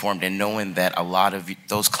trauma-informed and knowing that a lot of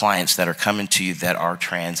those clients that are coming to you that are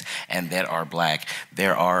trans and that are Black,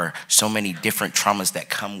 there are so many different traumas that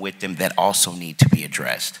come with them that also need to be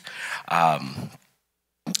addressed.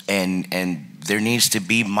 And there needs to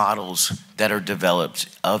be models that are developed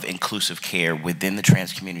of inclusive care within the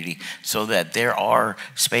trans community so that there are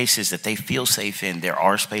spaces that they feel safe in. There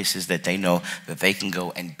are spaces that they know that they can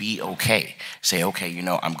go and be okay. Say, okay,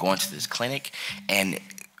 I'm going to this clinic, and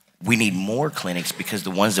we need more clinics because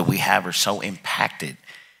the ones that we have are so impacted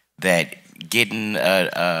that getting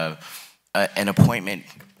an appointment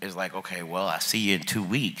is like, okay, well, I see you in 2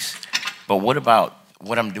 weeks, but what about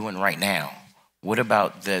what I'm doing right now? What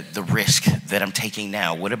about the risk that I'm taking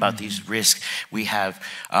now? What about these risks? We have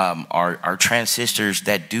our trans sisters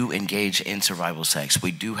that do engage in survival sex. We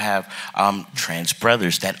do have trans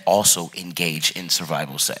brothers that also engage in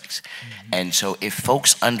survival sex. And so if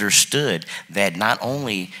folks understood that not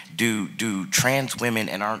only do trans women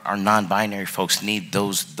and our non-binary folks need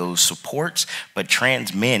those supports, but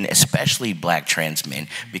trans men, especially black trans men,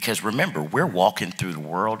 because remember, we're walking through the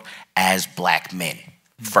world as black men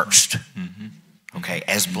first. Okay,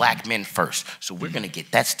 as black men first. So we're gonna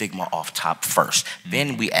get that stigma off top first.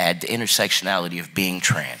 Then we add the intersectionality of being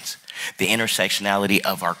trans, the intersectionality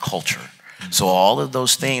of our culture. So all of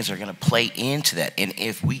those things are gonna play into that. And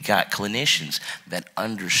if we got clinicians that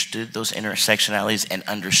understood those intersectionalities and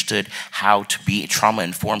understood how to be trauma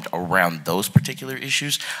informed around those particular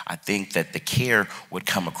issues, I think that the care would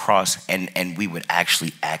come across and we would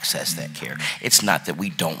actually access that care. It's not that we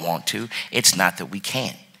don't want to, it's not that we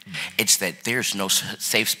can't. It's that there's no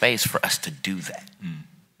safe space for us to do that.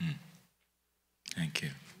 Thank you.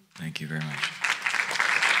 Thank you very much.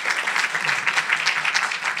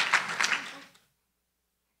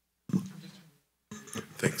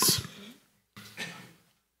 Thanks.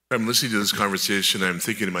 I'm listening to this conversation. I'm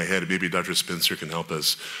thinking in my head, maybe Dr. Spencer can help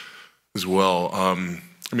us as well. I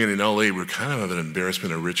mean, in LA, we're kind of an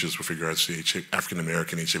embarrassment of riches with regards to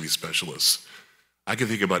African-American HIV specialists. I can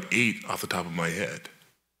think about 8 off the top of my head.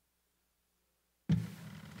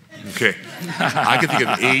 Okay, I can think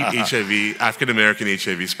of 8 African-American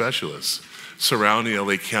HIV specialists surrounding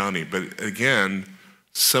LA County. But again,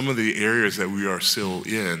 some of the areas that we are still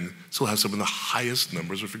in still have some of the highest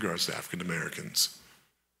numbers with regards to African-Americans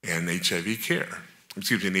and HIV care,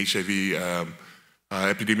 excuse me, and HIV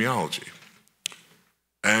epidemiology.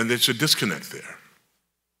 And there's a disconnect there.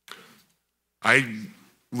 I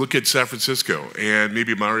look at San Francisco, and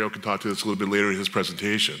maybe Mario can talk to this a little bit later in his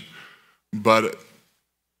presentation, but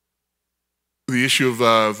the issue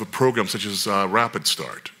of a program such as Rapid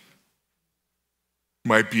Start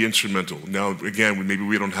might be instrumental. Now, again, maybe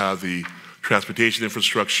we don't have the transportation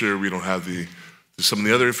infrastructure, we don't have some of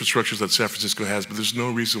the other infrastructures that San Francisco has, but there's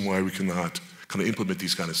no reason why we cannot kind of implement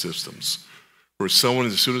these kind of systems. Where someone,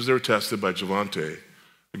 as soon as they're tested by Javante,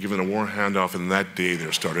 are given a warm handoff, and that day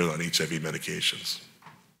they're started on HIV medications.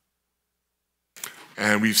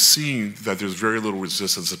 And we've seen that there's very little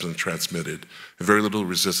resistance that's been transmitted, and very little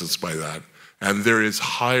resistance by that. And there is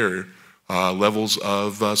higher levels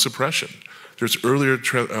of suppression. There's earlier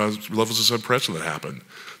levels of suppression that happen.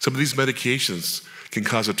 Some of these medications can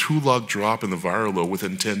cause a 2-log drop in the viral load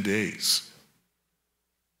within 10 days.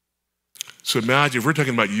 So imagine, if we're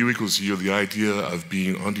talking about U equals U, the idea of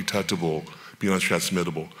being undetectable, being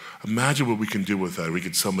untransmittable, imagine what we can do with that. We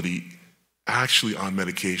get somebody actually on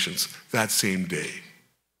medications that same day.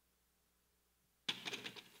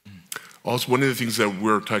 Also, one of the things that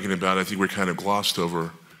we're talking about, I think we're kind of glossed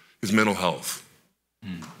over, is mental health.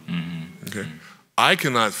 Okay? I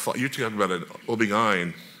cannot, you're talking about an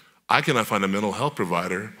OB-GYN, I cannot find a mental health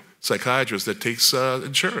provider, psychiatrist that takes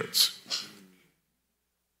insurance.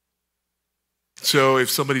 So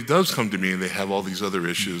if somebody does come to me and they have all these other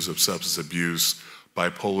issues of substance abuse,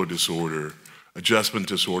 bipolar disorder, adjustment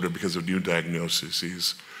disorder because of new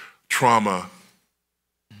diagnoses, trauma,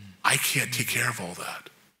 I can't take care of all that.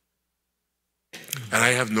 And I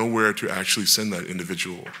have nowhere to actually send that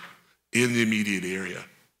individual in the immediate area.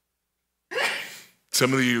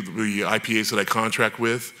 Some of the IPAs that I contract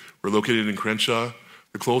with were located in Crenshaw.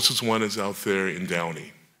 The closest one is out there in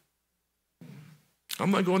Downey.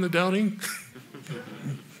 I'm not going to Downey.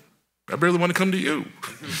 I barely want to come to you.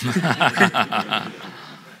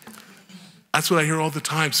 That's what I hear all the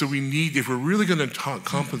time. So we need, if we're really going to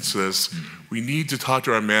encompass this, we need to talk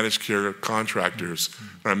to our managed care contractors,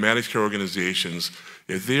 our managed care organizations.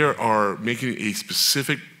 If they are making a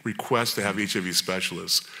specific request to have HIV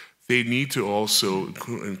specialists, they need to also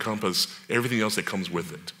encompass everything else that comes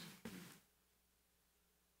with it.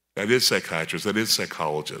 That is psychiatrists, that is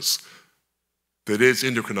psychologists, that is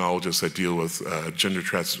endocrinologists that deal with gender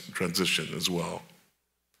transition as well.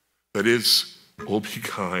 That is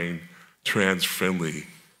OB-GYN, trans-friendly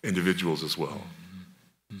individuals as well.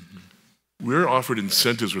 We're offered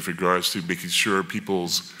incentives with regards to making sure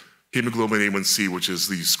people's hemoglobin A1C, which is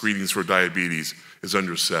the screenings for diabetes, is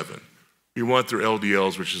under 7. We want their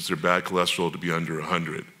LDLs, which is their bad cholesterol, to be under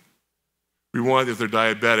 100. We want, if they're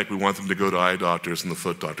diabetic, we want them to go to eye doctors and the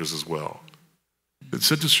foot doctors as well. The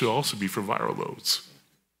incentives should also be for viral loads.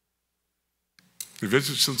 The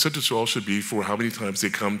incentives should also be for how many times they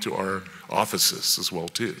come to our offices as well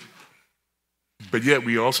too. But yet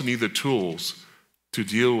we also need the tools to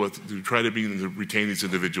deal with, to try to retain these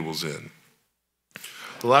individuals in.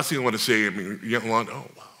 The last thing I want to say, I mean, Yolanda, oh,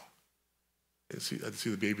 wow. I didn't see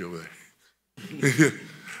the baby over there.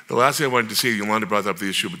 The last thing I wanted to say, Yolanda brought up the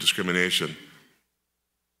issue of discrimination.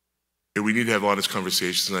 And we need to have honest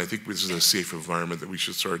conversations, and I think this is a safe environment that we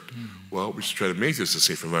should start, well, we should try to make this a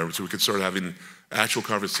safe environment so we can start having actual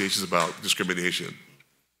conversations about discrimination,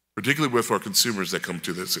 particularly with our consumers that come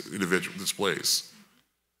to this place.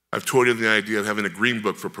 I've toyed with the idea of having a green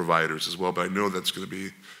book for providers as well, but I know that's going to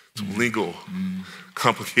be some legal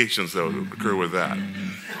complications that would occur with that.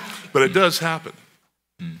 But it does happen.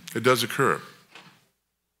 It does occur.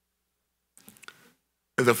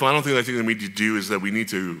 And the final thing I think that we need to do is that we need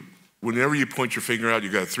to, whenever you point your finger out,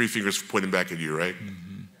 you got 3 fingers pointing back at you, right?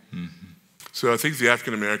 So I think the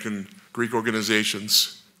African American Greek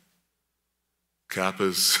organizations,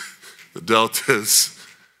 Kappas, the Deltas,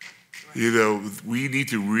 you know, we need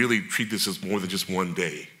to really treat this as more than just one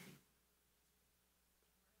day,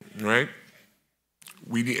 right?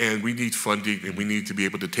 We need funding, and we need to be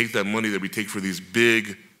able to take that money that we take for these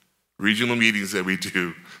big regional meetings that we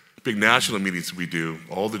do, big national meetings we do,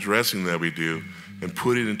 all the dressing that we do, and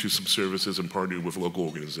put it into some services and partner with local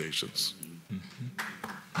organizations.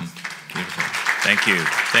 Beautiful. Thank you.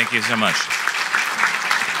 Thank you so much.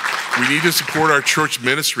 We need to support our church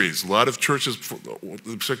ministries. A lot of churches,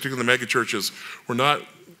 particularly the mega churches, we're not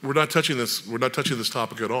touching this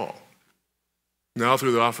topic at all. Now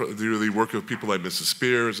through the work of people like Mrs.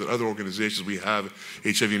 Spears and other organizations, we have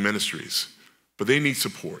HIV ministries, but they need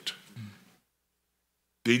support.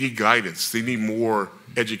 They need guidance. They need more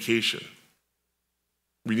education.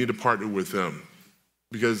 We need to partner with them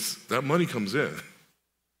because that money comes in.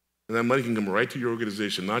 And that money can come right to your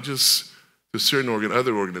organization, not just to certain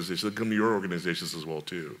other organizations, it can come to your organizations as well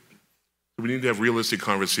too. So we need to have realistic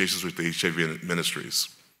conversations with the HIV ministries.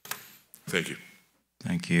 Thank you.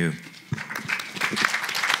 Thank you.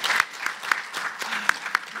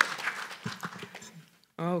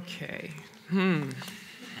 Okay.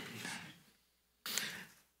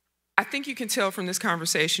 I think you can tell from this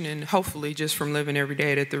conversation, and hopefully just from living every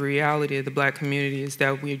day, that the reality of the Black community is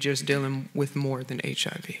that we're just dealing with more than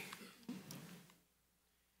HIV.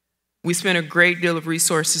 We spend a great deal of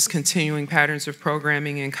resources continuing patterns of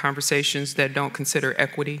programming and conversations that don't consider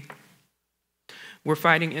equity. We're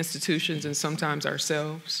fighting institutions and sometimes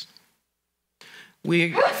ourselves.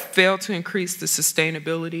 We fail to increase the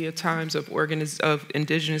sustainability at times of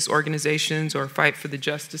indigenous organizations, or fight for the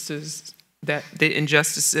justices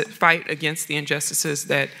fight against the injustices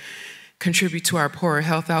that contribute to our poorer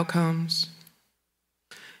health outcomes.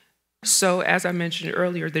 So as I mentioned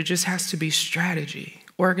earlier, there just has to be strategy,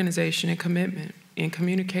 organization, and commitment in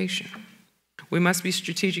communication. We must be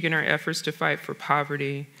strategic in our efforts to fight for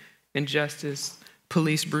poverty, injustice,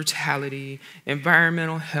 police brutality,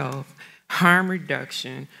 environmental health, harm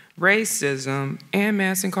reduction, racism, and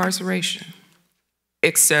mass incarceration,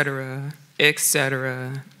 et cetera, et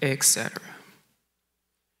cetera, et cetera.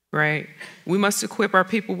 Right? We must equip our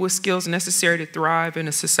people with skills necessary to thrive in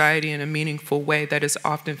a society in a meaningful way that is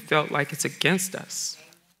often felt like it's against us.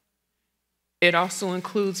 It also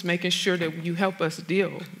includes making sure that you help us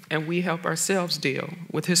deal, and we help ourselves deal,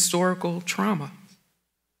 with historical trauma,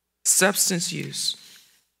 substance use.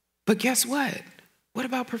 But guess what? What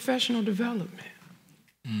about professional development?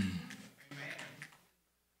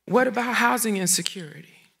 What about housing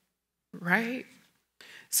insecurity, right?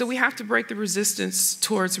 So we have to break the resistance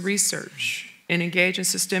towards research and engage in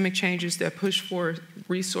systemic changes that push for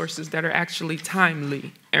resources that are actually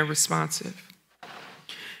timely and responsive,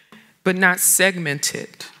 but not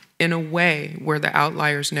segmented in a way where the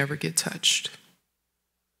outliers never get touched.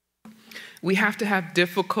 We have to have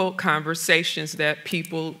difficult conversations that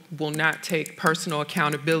people will not take personal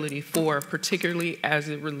accountability for, particularly as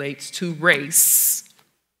it relates to race.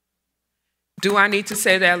 Do I need to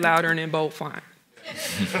say that louder and in bold font?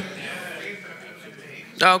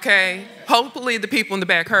 Okay, hopefully the people in the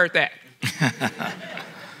back heard that.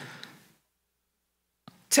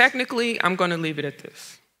 Technically, I'm going to leave it at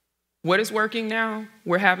this. What is working now?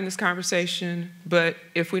 We're having this conversation, but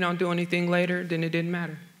if we don't do anything later, then it didn't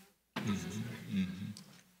matter.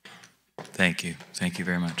 Thank you. Thank you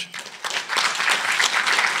very much.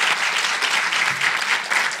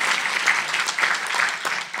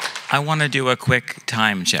 I want to do a quick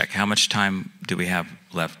time check. How much time do we have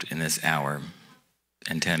left in this hour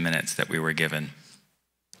and 10 minutes that we were given?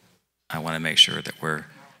 I want to make sure that we're,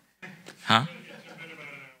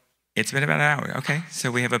 It's been about an hour. Okay, so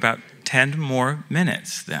we have about 10 more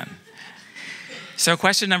minutes then. So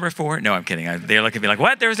question number 4, no, I'm kidding. They're looking at me like,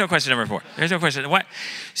 what? There's no question number 4. There's no question. What?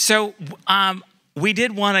 So we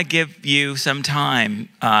did want to give you some time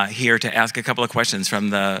here to ask a couple of questions from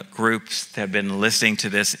the groups that have been listening to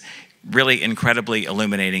this really incredibly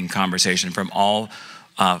illuminating conversation from all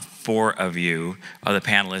 4 of you, the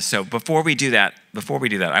panelists. So before we do that,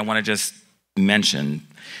 I want to just mention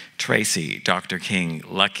Tracy, Dr. King,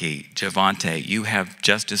 Lucky, Javante, you have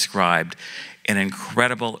just described an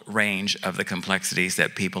incredible range of the complexities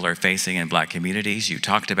that people are facing in Black communities. You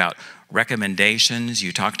talked about recommendations,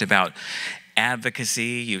 you talked about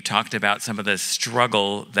advocacy, you talked about some of the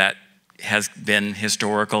struggle that has been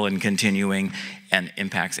historical and continuing and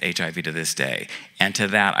impacts HIV to this day. And to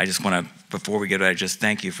that, I just want to, before we get to it, I just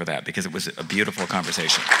thank you for that because it was a beautiful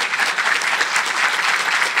conversation.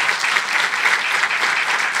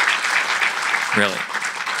 Really,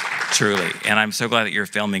 truly. And I'm so glad that you're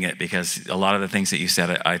filming it because a lot of the things that you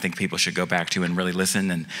said, I think people should go back to and really listen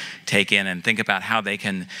and take in and think about how they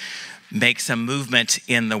can make some movement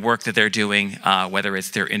in the work that they're doing, whether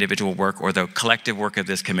it's their individual work or the collective work of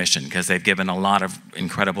this commission, because they've given a lot of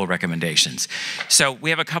incredible recommendations. So we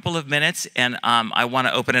have a couple of minutes, and I want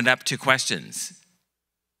to open it up to questions.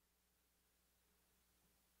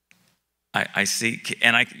 I see,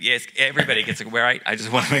 and yes, everybody gets it right. I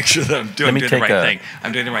just want to make sure that I'm doing the right thing.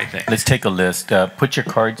 I'm doing the right thing. Let's take a list. Put your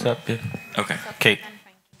cards up. Okay. Okay.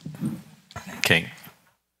 Okay.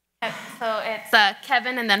 So it's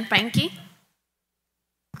Kevin and then Frankie.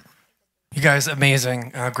 You guys,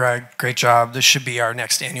 amazing. Greg, great job. This should be our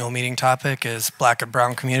next annual meeting topic is Black and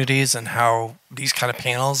Brown communities and how these kind of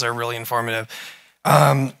panels are really informative.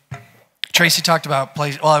 Tracy talked about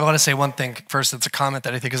place. Well, I want to say one thing first. It's a comment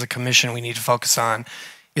that I think as a commission we need to focus on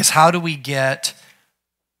is how do we get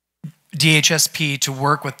DHSP to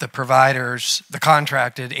work with the providers, the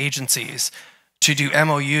contracted agencies, to do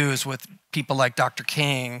MOUs with people like Dr.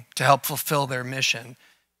 King to help fulfill their mission.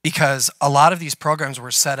 Because a lot of these programs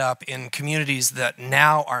were set up in communities that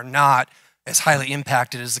now are not as highly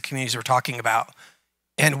impacted as the communities we're talking about.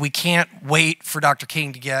 And we can't wait for Dr.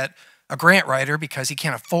 King to get a grant writer because he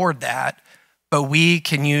can't afford that, but we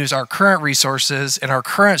can use our current resources and our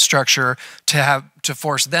current structure to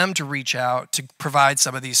force them to reach out to provide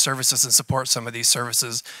some of these services and support some of these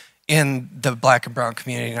services in the Black and Brown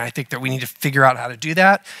community. And I think that we need to figure out how to do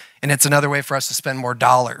that. And it's another way for us to spend more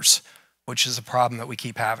dollars, which is a problem that we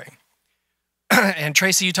keep having. And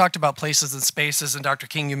Tracy, you talked about places and spaces, and Dr.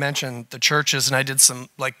 King, you mentioned the churches, and I did some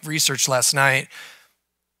research last night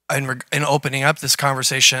in opening up this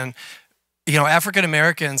conversation. You know, African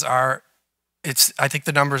Americans are, I think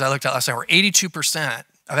the numbers I looked at last night were 82%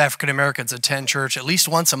 of African Americans attend church at least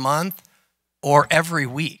once a month or every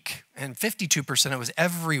week. And 52% it was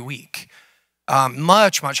every week.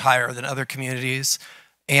 Much, much higher than other communities.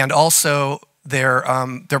 And also their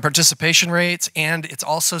participation rates, and it's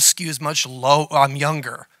also skews much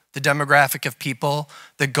younger. The demographic of people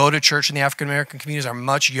that go to church in the African American communities are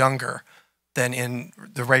much younger than in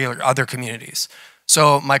the regular other communities.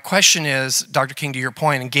 So my question is, Dr. King, to your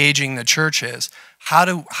point, engaging the churches,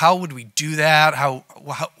 how would we do that?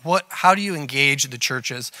 How do you engage the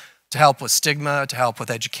churches to help with stigma, to help with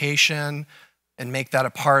education, and make that a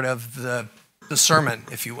part of the sermon,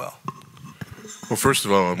 if you will? Well, first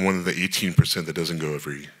of all, I'm one of the 18% that doesn't go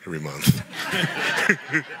every month.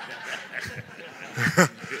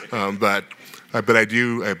 But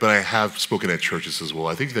I have spoken at churches as well.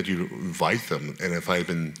 I think that you invite them, and if I've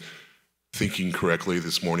been thinking correctly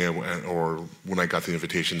this morning, or when I got the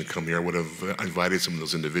invitation to come here, I would have invited some of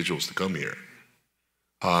those individuals to come here.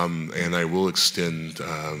 And I will extend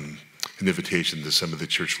an invitation to some of the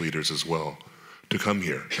church leaders as well to come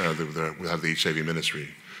here. We have the HIV ministry.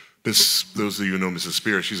 Those of you who know Mrs.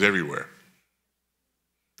 Spear, she's everywhere.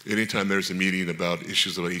 Anytime there's a meeting about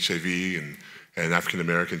issues about HIV and African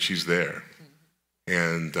American, she's there.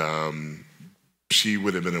 And she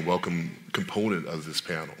would have been a welcome component of this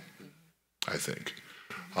panel, I think.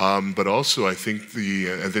 But also, I think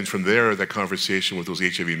and then from there, that conversation with those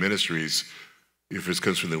HIV ministries, if it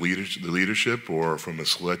comes from the leadership or from a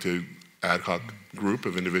selected ad hoc group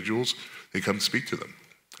of individuals, they come speak to them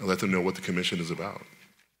and let them know what the commission is about.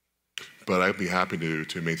 But I'd be happy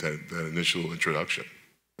to make that initial introduction.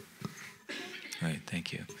 Right,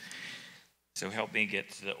 thank you. So help me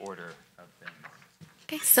get to the order of things.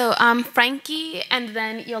 Okay, so Frankie and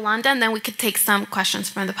then Yolanda, and then we could take some questions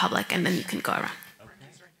from the public, and then you can go around.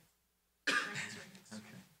 Okay.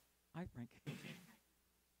 Hi, Frankie.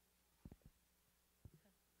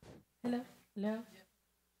 Hello? Hello?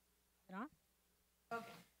 Okay.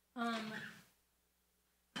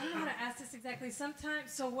 I don't know how to ask this exactly. Sometimes,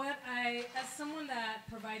 as someone that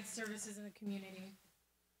provides services in the community.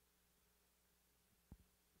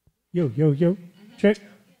 Yo. Check.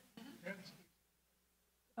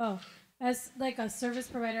 Oh, as like a service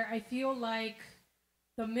provider, I feel like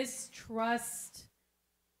the mistrust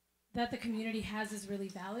that the community has is really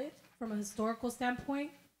valid from a historical standpoint.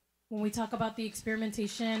 When we talk about the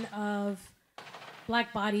experimentation of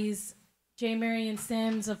black bodies, J. Marion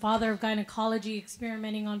Sims, a father of gynecology,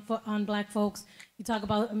 experimenting on black folks. You talk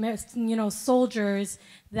about, you know, soldiers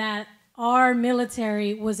that our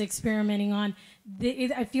military was experimenting on.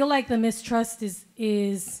 I feel like the mistrust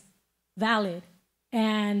is valid,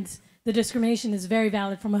 and the discrimination is very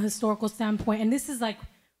valid from a historical standpoint. And this is like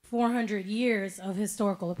 400 years of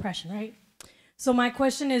historical oppression, right? So my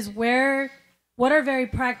question is, what are very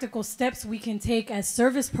practical steps we can take as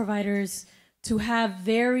service providers to have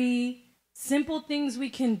very simple things we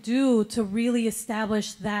can do to really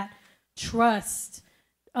establish that trust,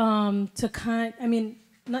 it's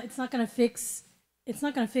not going to fix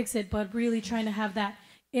it, but really trying to have that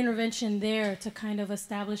intervention there to kind of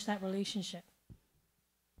establish that relationship.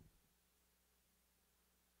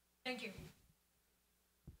 Thank you.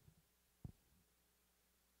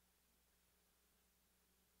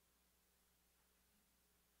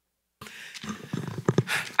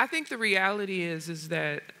 I think the reality is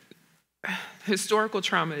that historical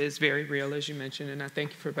trauma is very real, as you mentioned, and I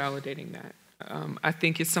thank you for validating that. I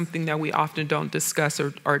think it's something that we often don't discuss,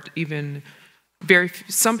 or even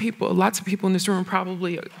lots of people in this room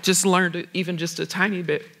probably just learned even just a tiny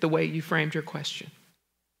bit the way you framed your question.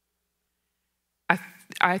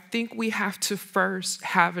 I think we have to first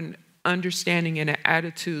have an understanding and an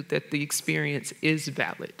attitude that the experience is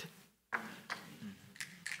valid.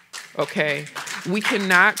 Okay? We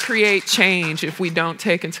cannot create change if we don't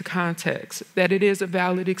take into context that it is a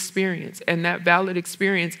valid experience. And that valid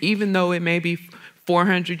experience, even though it may be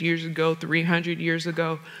 400 years ago, 300 years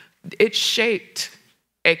ago, it shaped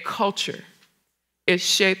a culture. It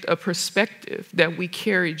shaped a perspective that we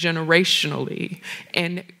carry generationally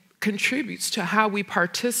and contributes to how we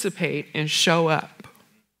participate and show up.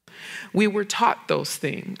 We were taught those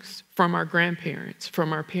things from our grandparents,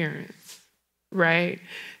 from our parents, right?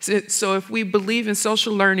 So if we believe in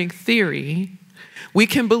social learning theory, we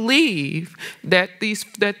can believe that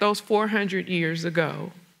those 400 years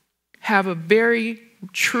ago have a very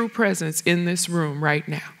true presence in this room right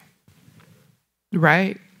now,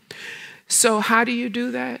 right? So how do you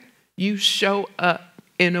do that? You show up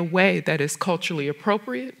in a way that is culturally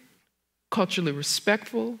appropriate, culturally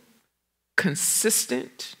respectful,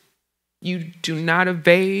 consistent. You do not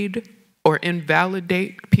evade or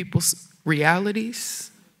invalidate people's realities.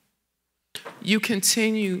 You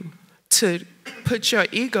continue to put your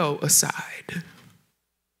ego aside.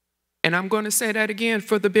 And I'm going to say that again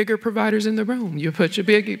for the bigger providers in the room. You put your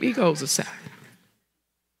big egos aside.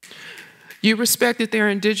 You respect that there are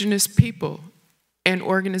indigenous people and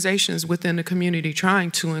organizations within the community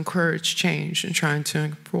trying to encourage change and trying to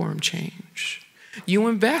inform change. You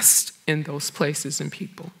invest in those places and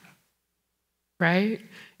people, right?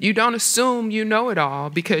 You don't assume you know it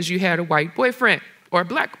all because you had a white boyfriend or a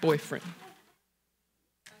black boyfriend.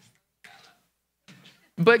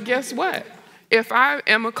 But guess what? If I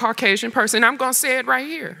am a Caucasian person, I'm going to say it right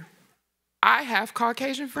here. I have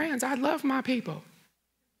Caucasian friends. I love my people.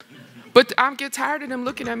 But I get tired of them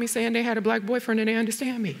looking at me saying they had a black boyfriend and they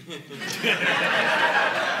understand me.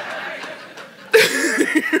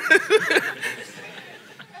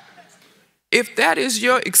 If that is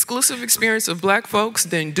your exclusive experience of black folks,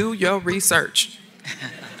 then do your research.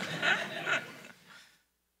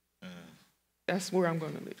 That's where I'm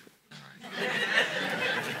going to leave it.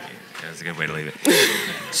 That's a good way to leave it.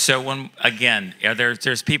 So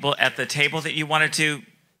there's people at the table that you wanted to?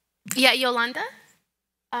 Yeah, Yolanda.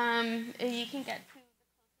 You can get to the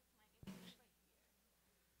closest mic.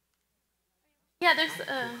 Yeah, there's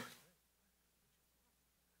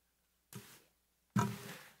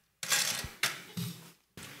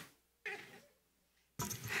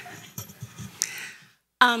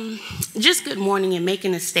just good morning, and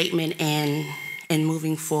making a statement and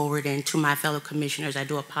moving forward. And to my fellow commissioners, I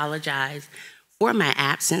do apologize for my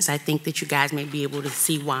absence. I think that you guys may be able to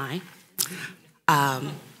see why.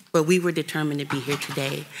 But we were determined to be here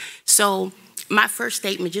today. So my first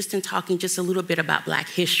statement, just in talking just a little bit about Black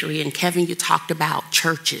history, and Kevin, you talked about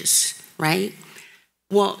churches, right?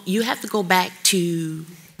 Well, you have to go back to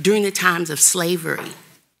during the times of slavery.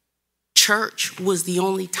 Church was the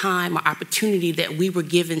only time or opportunity that we were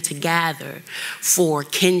given to gather for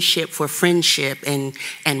kinship, for friendship,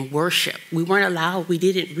 and worship. We weren't allowed, we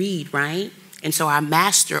didn't read, right? And so our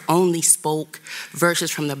master only spoke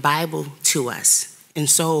verses from the Bible to us. And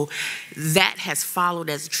so that has followed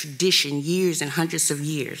as a tradition years and hundreds of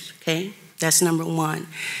years, okay? That's number one.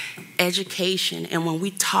 Education, and when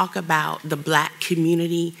we talk about the Black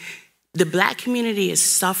community is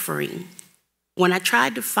suffering. When I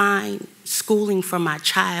tried to find schooling for my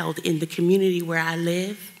child in the community where I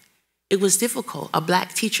live, it was difficult. A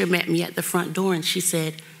Black teacher met me at the front door and she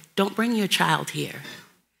said, "Don't bring your child here."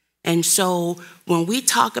 And so when we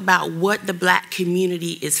talk about what the Black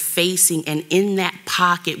community is facing and in that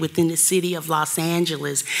pocket within the city of Los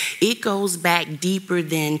Angeles, it goes back deeper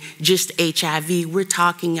than just HIV. We're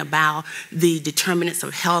talking about the determinants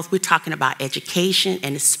of health. We're talking about education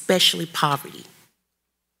and especially poverty.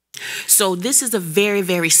 So this is a very,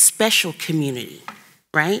 very special community,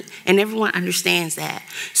 right? And everyone understands that.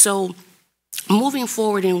 So moving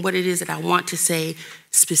forward in what it is that I want to say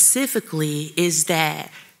specifically is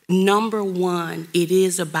that number one, it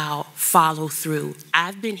is about follow through.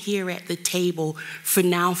 I've been here at the table for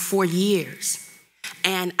now 4 years,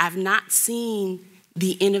 and I've not seen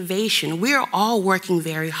the innovation. We're all working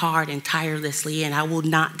very hard and tirelessly, and I will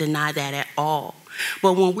not deny that at all.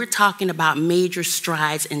 But when we're talking about major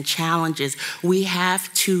strides and challenges, we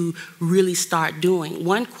have to really start doing.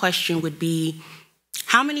 One question would be,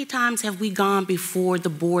 how many times have we gone before the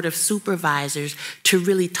Board of Supervisors to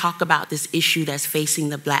really talk about this issue that's facing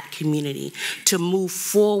the Black community, to move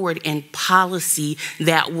forward in policy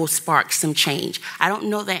that will spark some change? I don't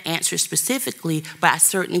know that answer specifically, but I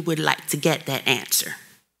certainly would like to get that answer.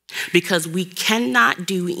 Because we cannot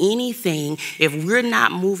do anything if we're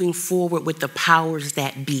not moving forward with the powers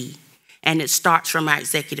that be. And it starts from our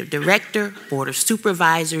executive director, board of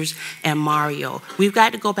supervisors, and Mario. We've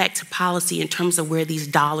got to go back to policy in terms of where these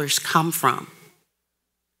dollars come from.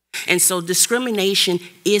 And so discrimination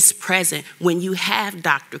is present when you have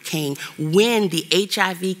Dr. King, when the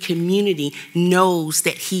HIV community knows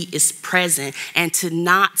that he is present, and to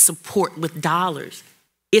not support with dollars.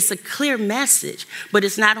 It's a clear message, but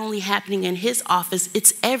it's not only happening in his office,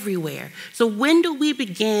 it's everywhere. So when do we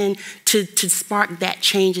begin to spark that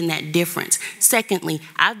change and that difference? Secondly,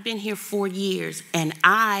 I've been here 4 years, and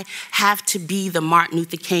I have to be the Martin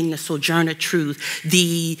Luther King, the Sojourner Truth,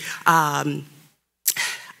 the,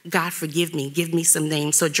 God forgive me, give me some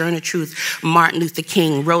names, Sojourner Truth, Martin Luther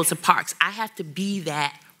King, Rosa Parks. I have to be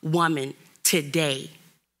that woman today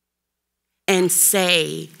and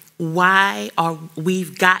say, why are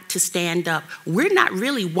we've got to stand up? We're not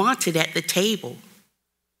really wanted at the table.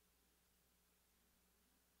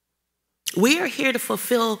 We are here to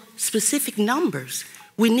fulfill specific numbers.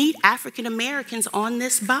 We need African Americans on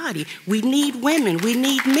this body. We need women. We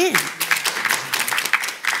need men.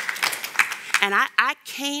 And I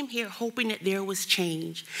came here hoping that there was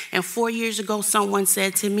change. And 4 years ago, someone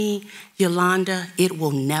said to me, "Yolanda, it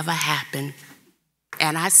will never happen."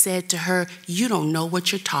 And I said to her, "You don't know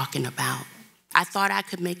what you're talking about." I thought I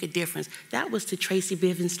could make a difference. That was to Tracy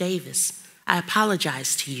Bivens Davis. I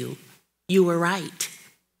apologize to you. You were right.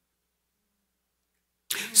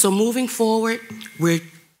 So moving forward, we're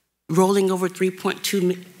rolling over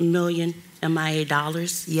 3.2 million MIA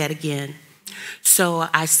dollars yet again. So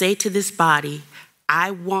I say to this body, I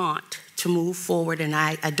want to move forward, and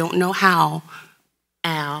I don't know how,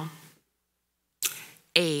 Al,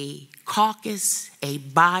 a caucus, a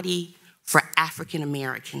body for African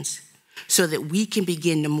Americans, so that we can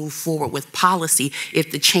begin to move forward with policy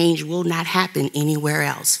if the change will not happen anywhere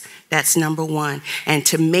else. That's number one. And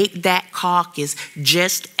to make that caucus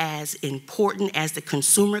just as important as the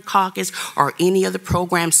Consumer Caucus or any other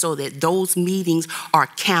program, so that those meetings are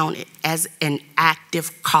counted as an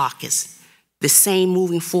active caucus. The same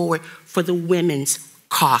moving forward for the Women's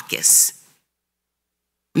Caucus.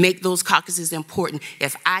 Make those caucuses important.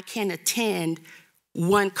 If I can attend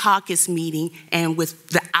one caucus meeting and with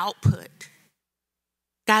the output,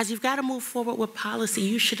 guys, you've got to move forward with policy.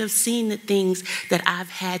 You should have seen the things that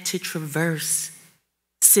I've had to traverse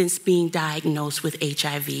since being diagnosed with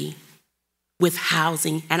HIV, with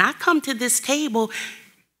housing. And I come to this table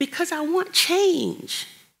because I want change.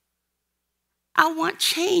 I want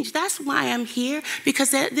change. That's why I'm here,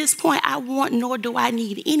 because at this point, I want, nor do I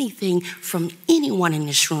need anything from anyone in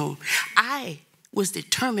this room. I was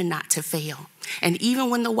determined not to fail. And even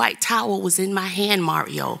when the white towel was in my hand,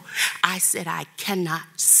 Mario, I said, I cannot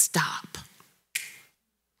stop.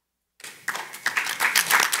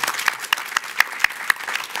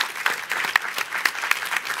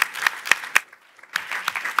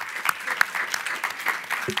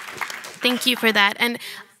 Thank you for that. And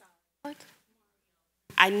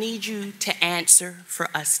I need you to answer for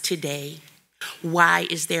us today. Why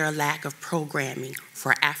is there a lack of programming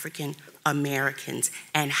for African Americans,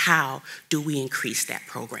 and how do we increase that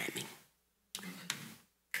programming?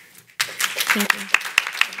 Thank you.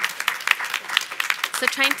 So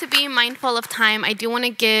trying to be mindful of time, I do want to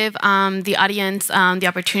give the audience the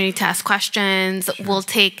opportunity to ask questions. Sure. We'll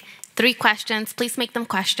take 3 questions. Please make them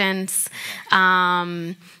questions.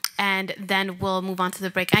 And then we'll move on to the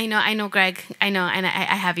break. I know, Greg. I know, and I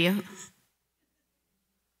have you.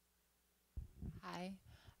 Hi.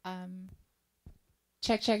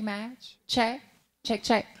 Check, match. Check.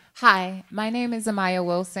 Hi, my name is Amaya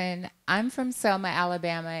Wilson. I'm from Selma,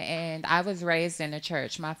 Alabama, and I was raised in a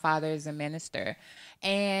church. My father is a minister.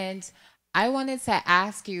 And I wanted to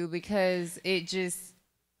ask you, because it just,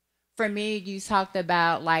 for me, you talked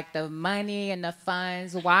about like the money and the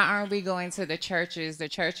funds. Why aren't we going to the churches? The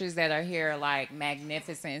churches that are here are like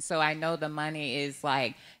magnificent. So I know the money is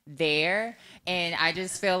like there. And I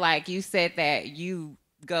just feel like you said that you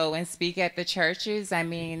go and speak at the churches. I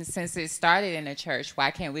mean, since it started in a church, why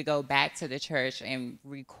can't we go back to the church and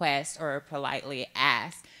request or politely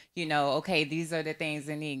ask, you know, okay, these are the things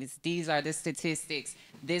it needs. These are the statistics.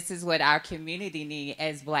 This is what our community needs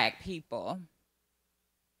as Black people.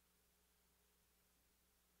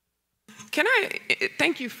 Can I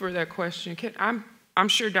thank you for that question? I'm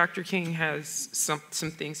sure Dr. King has some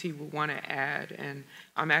things he would want to add, and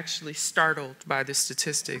I'm actually startled by the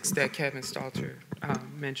statistics that Kevin Stalter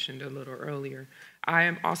mentioned a little earlier. I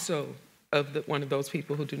am also one of those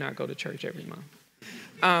people who do not go to church every month.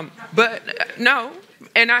 But no,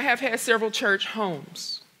 and I have had several church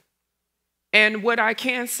homes. And what I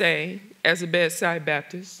can say as a bedside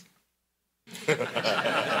Baptist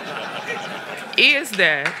is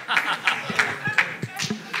that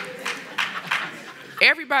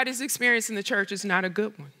everybody's experience in the church is not a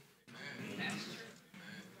good one.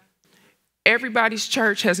 Everybody's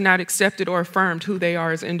church has not accepted or affirmed who they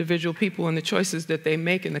are as individual people and the choices that they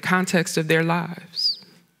make in the context of their lives.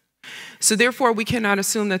 So therefore, we cannot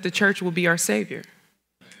assume that the church will be our savior.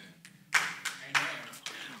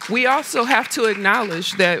 We also have to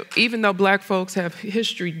acknowledge that even though Black folks have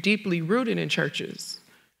history deeply rooted in churches,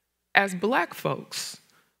 as Black folks,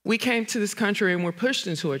 we came to this country and were pushed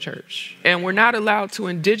into a church, and we're not allowed to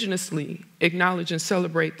indigenously acknowledge and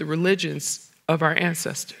celebrate the religions of our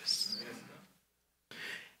ancestors.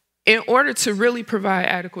 In order to really provide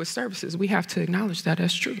adequate services, we have to acknowledge that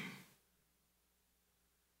as true.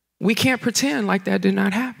 We can't pretend like that did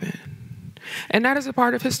not happen. And that is a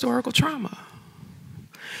part of historical trauma.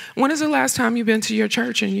 When is the last time you've been to your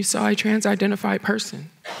church and you saw a trans-identified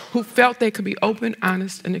person who felt they could be open,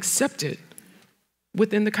 honest, and accepted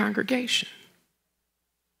within the congregation?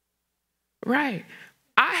 Right.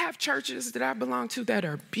 I have churches that I belong to that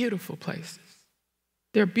are beautiful places.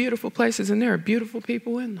 They're beautiful places and there are beautiful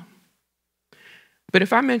people in them. But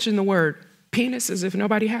if I mention the word penis as if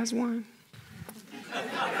nobody has one,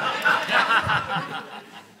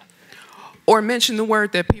 or mention the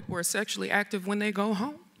word that people are sexually active when they go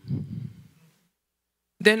home,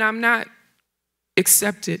 then I'm not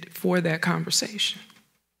accepted for that conversation.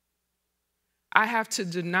 I have to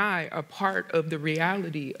deny a part of the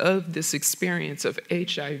reality of this experience of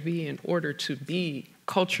HIV in order to be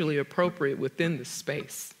culturally appropriate within the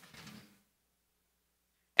space.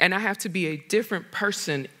 And I have to be a different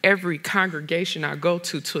person every congregation I go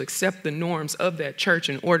to accept the norms of that church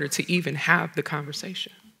in order to even have the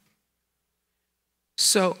conversation.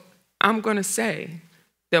 So I'm going to say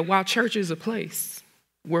that while church is a place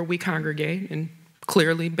where we congregate, and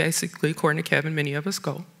clearly, basically, according to Kevin, many of us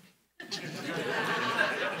go,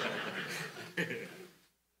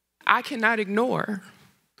 I cannot ignore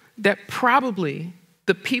that probably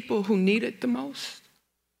the people who need it the most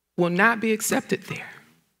will not be accepted there,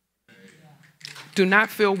 do not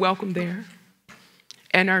feel welcome there,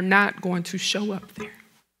 and are not going to show up there.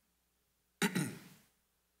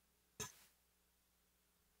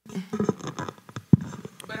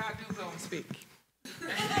 But I do go and speak.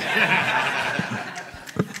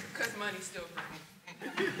 Because money's still free.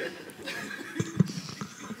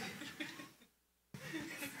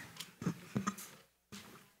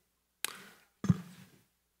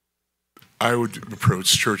 I would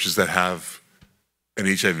approach churches that have an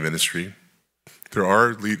HIV ministry. There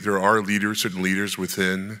are leaders, certain leaders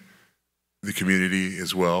within the community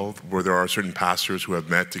as well, where there are certain pastors who have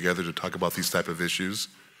met together to talk about these type of issues,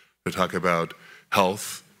 to talk about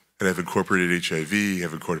health, and have incorporated HIV,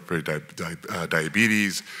 have incorporated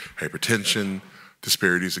diabetes, hypertension,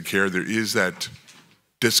 disparities in care. There is that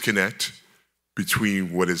disconnect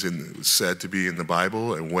between what is said to be in the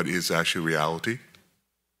Bible and what is actually reality.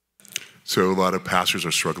 So a lot of pastors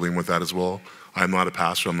are struggling with that as well. I'm not a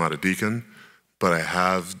pastor, I'm not a deacon, but I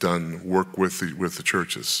have done work with the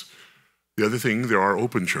churches. The other thing, there are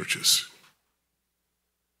open churches.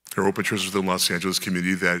 There are open churches within the Los Angeles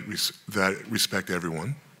community that respect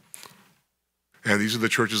everyone. And these are the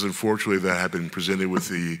churches, unfortunately, that have been presented with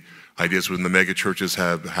the ideas when the mega churches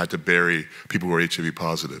have had to bury people who are HIV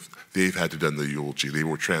positive. They've had to do the eulogy. They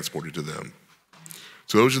were transported to them.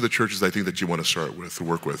 So those are the churches I think that you want to start with, to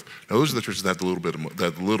work with. Now those are the churches that have the little bit of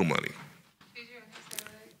that little money.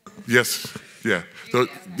 Yes, yeah. Those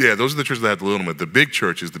are the churches that have the little money. The big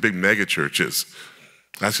churches, the big mega churches,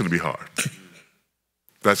 that's going to be hard.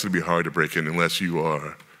 That's going to be hard to break in unless you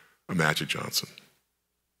are a Magic Johnson.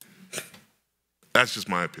 That's just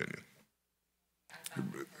my opinion.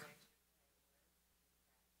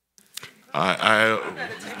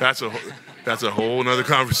 That's a whole nother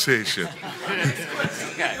conversation.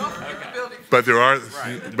 But there are,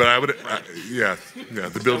 but I would, yeah,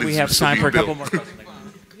 the buildings. We have time for a couple more questions.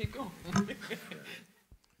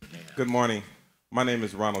 Good morning. My name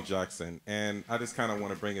is Ronald Jackson, and I just kind of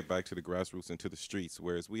want to bring it back to the grassroots and to the streets,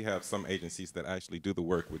 whereas we have some agencies that actually do the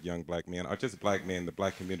work with young black men, or just black men, the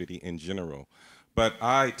black community in general. But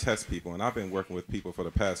I test people, and I've been working with people for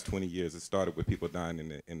the past 20 years. It started with people dying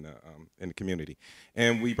in the community.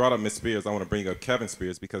 And we brought up Ms. Spears. I want to bring up Kevin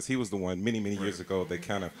Spears because he was the one many years ago that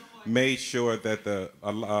kind of made sure that the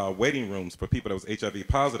waiting rooms for people that was HIV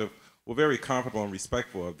positive were very comfortable and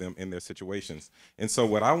respectful of them in their situations. And so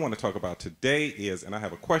what I want to talk about today is, and I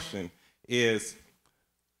have a question, is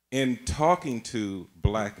in talking to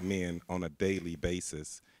black men on a daily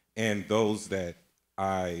basis and those that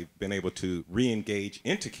I've been able to re-engage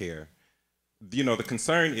into care, you know, the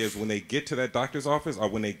concern is when they get to that doctor's office or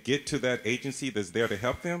when they get to that agency that's there to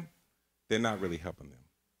help them, they're not really helping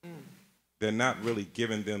them. They're not really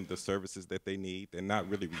giving them the services that they need. They're not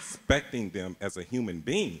really respecting them as a human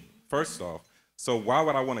being, first off. So why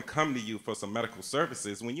would I want to come to you for some medical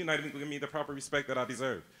services when you're not even giving me the proper respect that I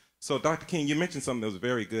deserve? So Dr. King, you mentioned something that was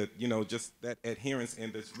very good, you know, just that adherence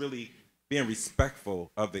and this really being respectful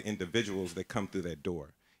of the individuals that come through that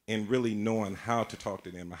door and really knowing how to talk to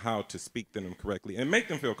them, how to speak to them correctly and make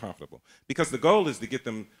them feel comfortable. Because the goal is to get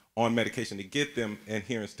them on medication, to get them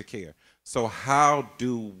adherence to care. So how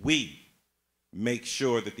do we make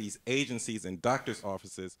sure that these agencies and doctors'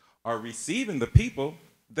 offices are receiving the people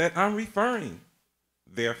that I'm referring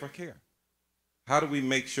there for care? How do we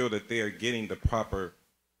make sure that they are getting the proper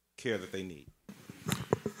care that they need?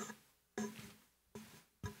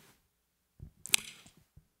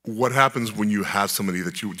 What happens when you have somebody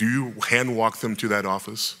that do you hand walk them to that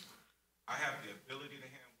office? I have the ability to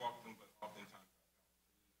hand walk them, but oftentimes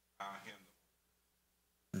I hand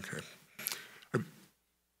them. Okay.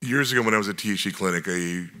 Years ago when I was at THC Clinic,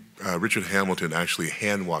 Richard Hamilton actually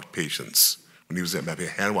hand walked patients, when he was at MAPA,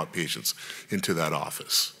 hand walked patients into that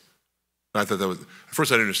office. And I thought that was, at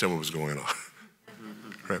first I didn't understand what was going on.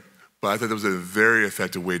 Right? But I thought that was a very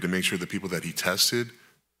effective way to make sure the people that he tested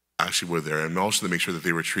actually were there, and also to make sure that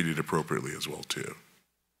they were treated appropriately as well too.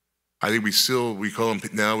 I think we call them,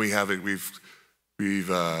 now we have it, we've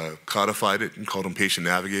codified it and called them patient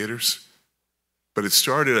navigators. But it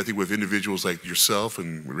started, I think, with individuals like yourself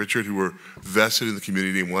and Richard who were vested in the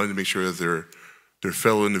community and wanted to make sure that their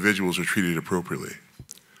fellow individuals are treated appropriately.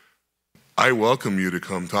 I welcome you to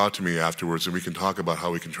come talk to me afterwards and we can talk about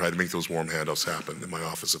how we can try to make those warm handouts happen in my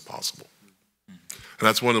office if possible. And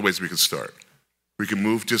that's one of the ways we can start. We can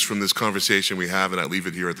move just from this conversation we have and I leave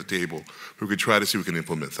it here at the table. We could try to see if we can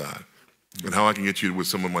implement that and how I can get you with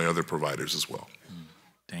some of my other providers as well.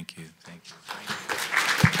 Thank you. Thank you.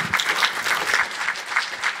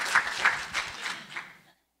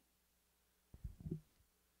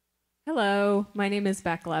 Hello, my name is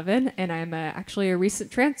Beck Levin, and I'm actually a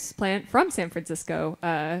recent transplant from San Francisco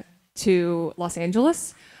to Los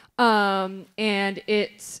Angeles. And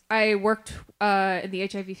I worked in the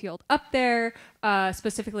HIV field up there.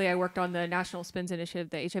 Specifically, I worked on the National SPINS Initiative,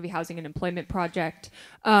 the HIV Housing and Employment Project.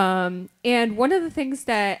 And one of the things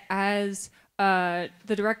that, as the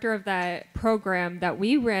director of that program, that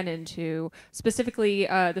we ran into, specifically,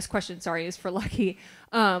 this question, sorry, is for Lucky.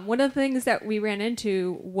 One of the things that we ran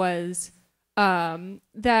into was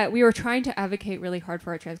that we were trying to advocate really hard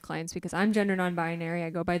for our trans clients because I'm gender non-binary,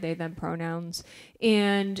 I go by they, them pronouns,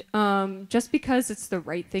 and just because it's the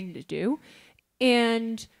right thing to do.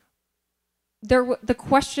 And the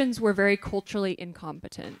questions were very culturally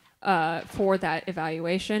incompetent for that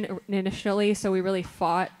evaluation initially, so we really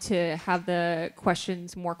fought to have the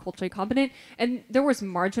questions more culturally competent. And there was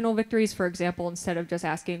marginal victories. For example, instead of just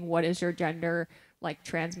asking what is your gender, like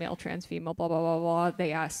trans male, trans female, blah, blah, blah, blah,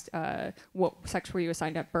 they asked what sex were you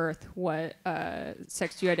assigned at birth, what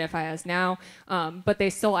sex do you identify as now, but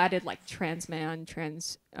they still added like trans man,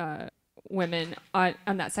 trans women on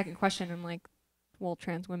that second question. I'm like, well,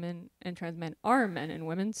 trans women and trans men are men and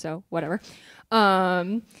women, so whatever.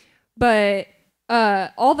 But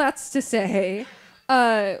all that's to say,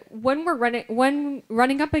 when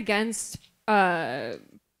running up against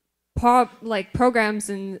programs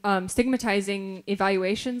and stigmatizing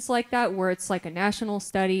evaluations like that, where it's like a national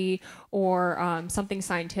study or something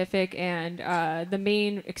scientific, and the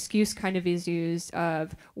main excuse kind of is used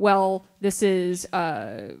of, well, this is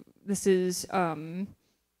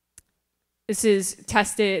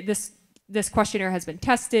tested. This questionnaire has been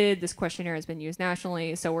tested. This questionnaire has been used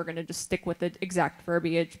nationally, so we're going to just stick with the exact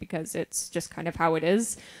verbiage because it's just kind of how it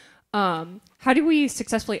is. How do we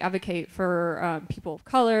successfully advocate for people of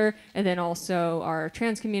color, and then also our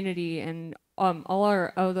trans community and all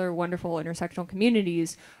our other wonderful intersectional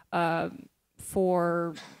communities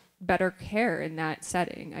for better care in that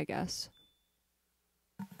setting, I guess?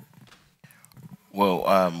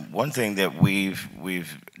 Well, one thing that we've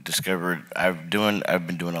discovered, I've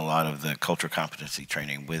been doing a lot of the cultural competency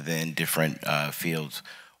training within different fields,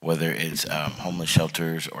 whether it's homeless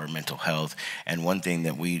shelters or mental health. And one thing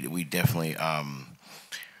that we definitely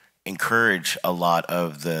encourage a lot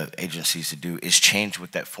of the agencies to do is change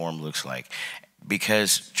what that form looks like.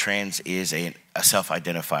 Because trans is a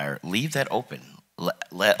self-identifier, leave that open.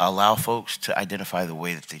 Allow folks to identify the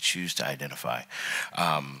way that they choose to identify.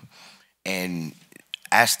 And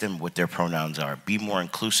ask them what their pronouns are. Be more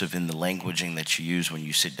inclusive in the languaging that you use when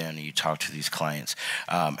you sit down and you talk to these clients.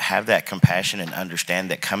 Have that compassion and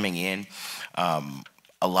understand that coming in,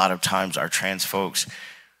 a lot of times our trans folks,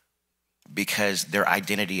 because their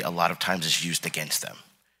identity a lot of times is used against them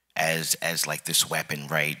as like this weapon,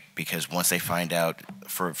 right? Because once they find out,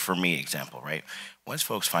 for me example, right? Once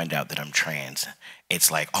folks find out that I'm trans,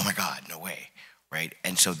 it's like, oh my God, no way. Right?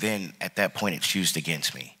 And so then at that point it's used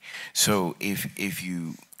against me. So if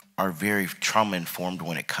you are very trauma informed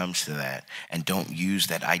when it comes to that and don't use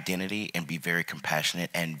that identity and be very compassionate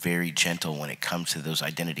and very gentle when it comes to those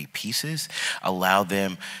identity pieces, allow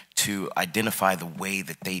them to identify the way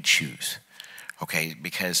that they choose. Okay?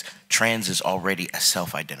 Because trans is already a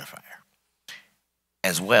self-identifier.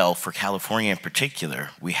 As well, for California in particular,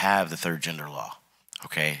 we have the third gender law.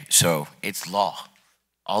 Okay? So it's law.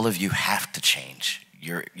 All of you have to change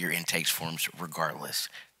your intake forms regardless.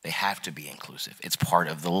 They have to be inclusive. It's part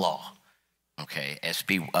of the law. Okay,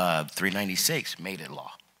 SB 396 made it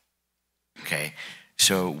law. Okay,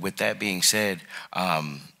 so with that being said,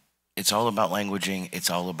 it's all about languaging. It's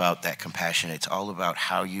all about that compassion. It's all about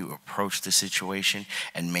how you approach the situation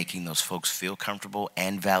and making those folks feel comfortable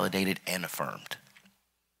and validated and affirmed.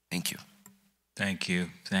 Thank you. Thank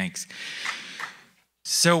you. Thanks.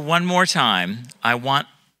 So one more time,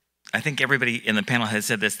 I think everybody in the panel has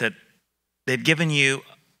said this, that they've given you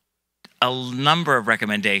a number of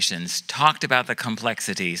recommendations, talked about the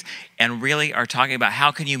complexities, and really are talking about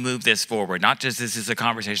how can you move this forward. Not just this is a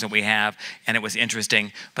conversation that we have and it was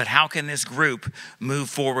interesting, but how can this group move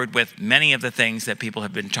forward with many of the things that people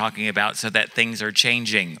have been talking about so that things are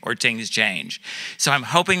changing or things change. So I'm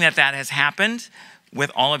hoping that that has happened with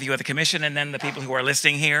all of you at the commission and then the people who are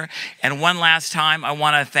listening here. And one last time, I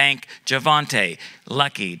want to thank Javante,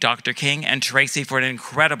 Lucky, Dr. King, and Tracy for an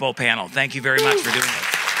incredible panel. Thank you very much for doing this.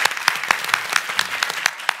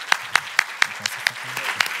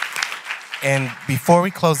 And before we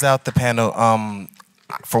close out the panel,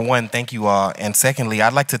 for one, thank you all. And secondly,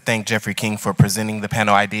 I'd like to thank Jeffrey King for presenting the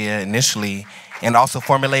panel idea initially and also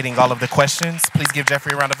formulating all of the questions. Please give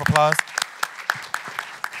Jeffrey a round of applause.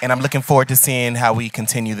 And I'm looking forward to seeing how we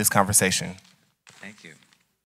continue this conversation. Thank you.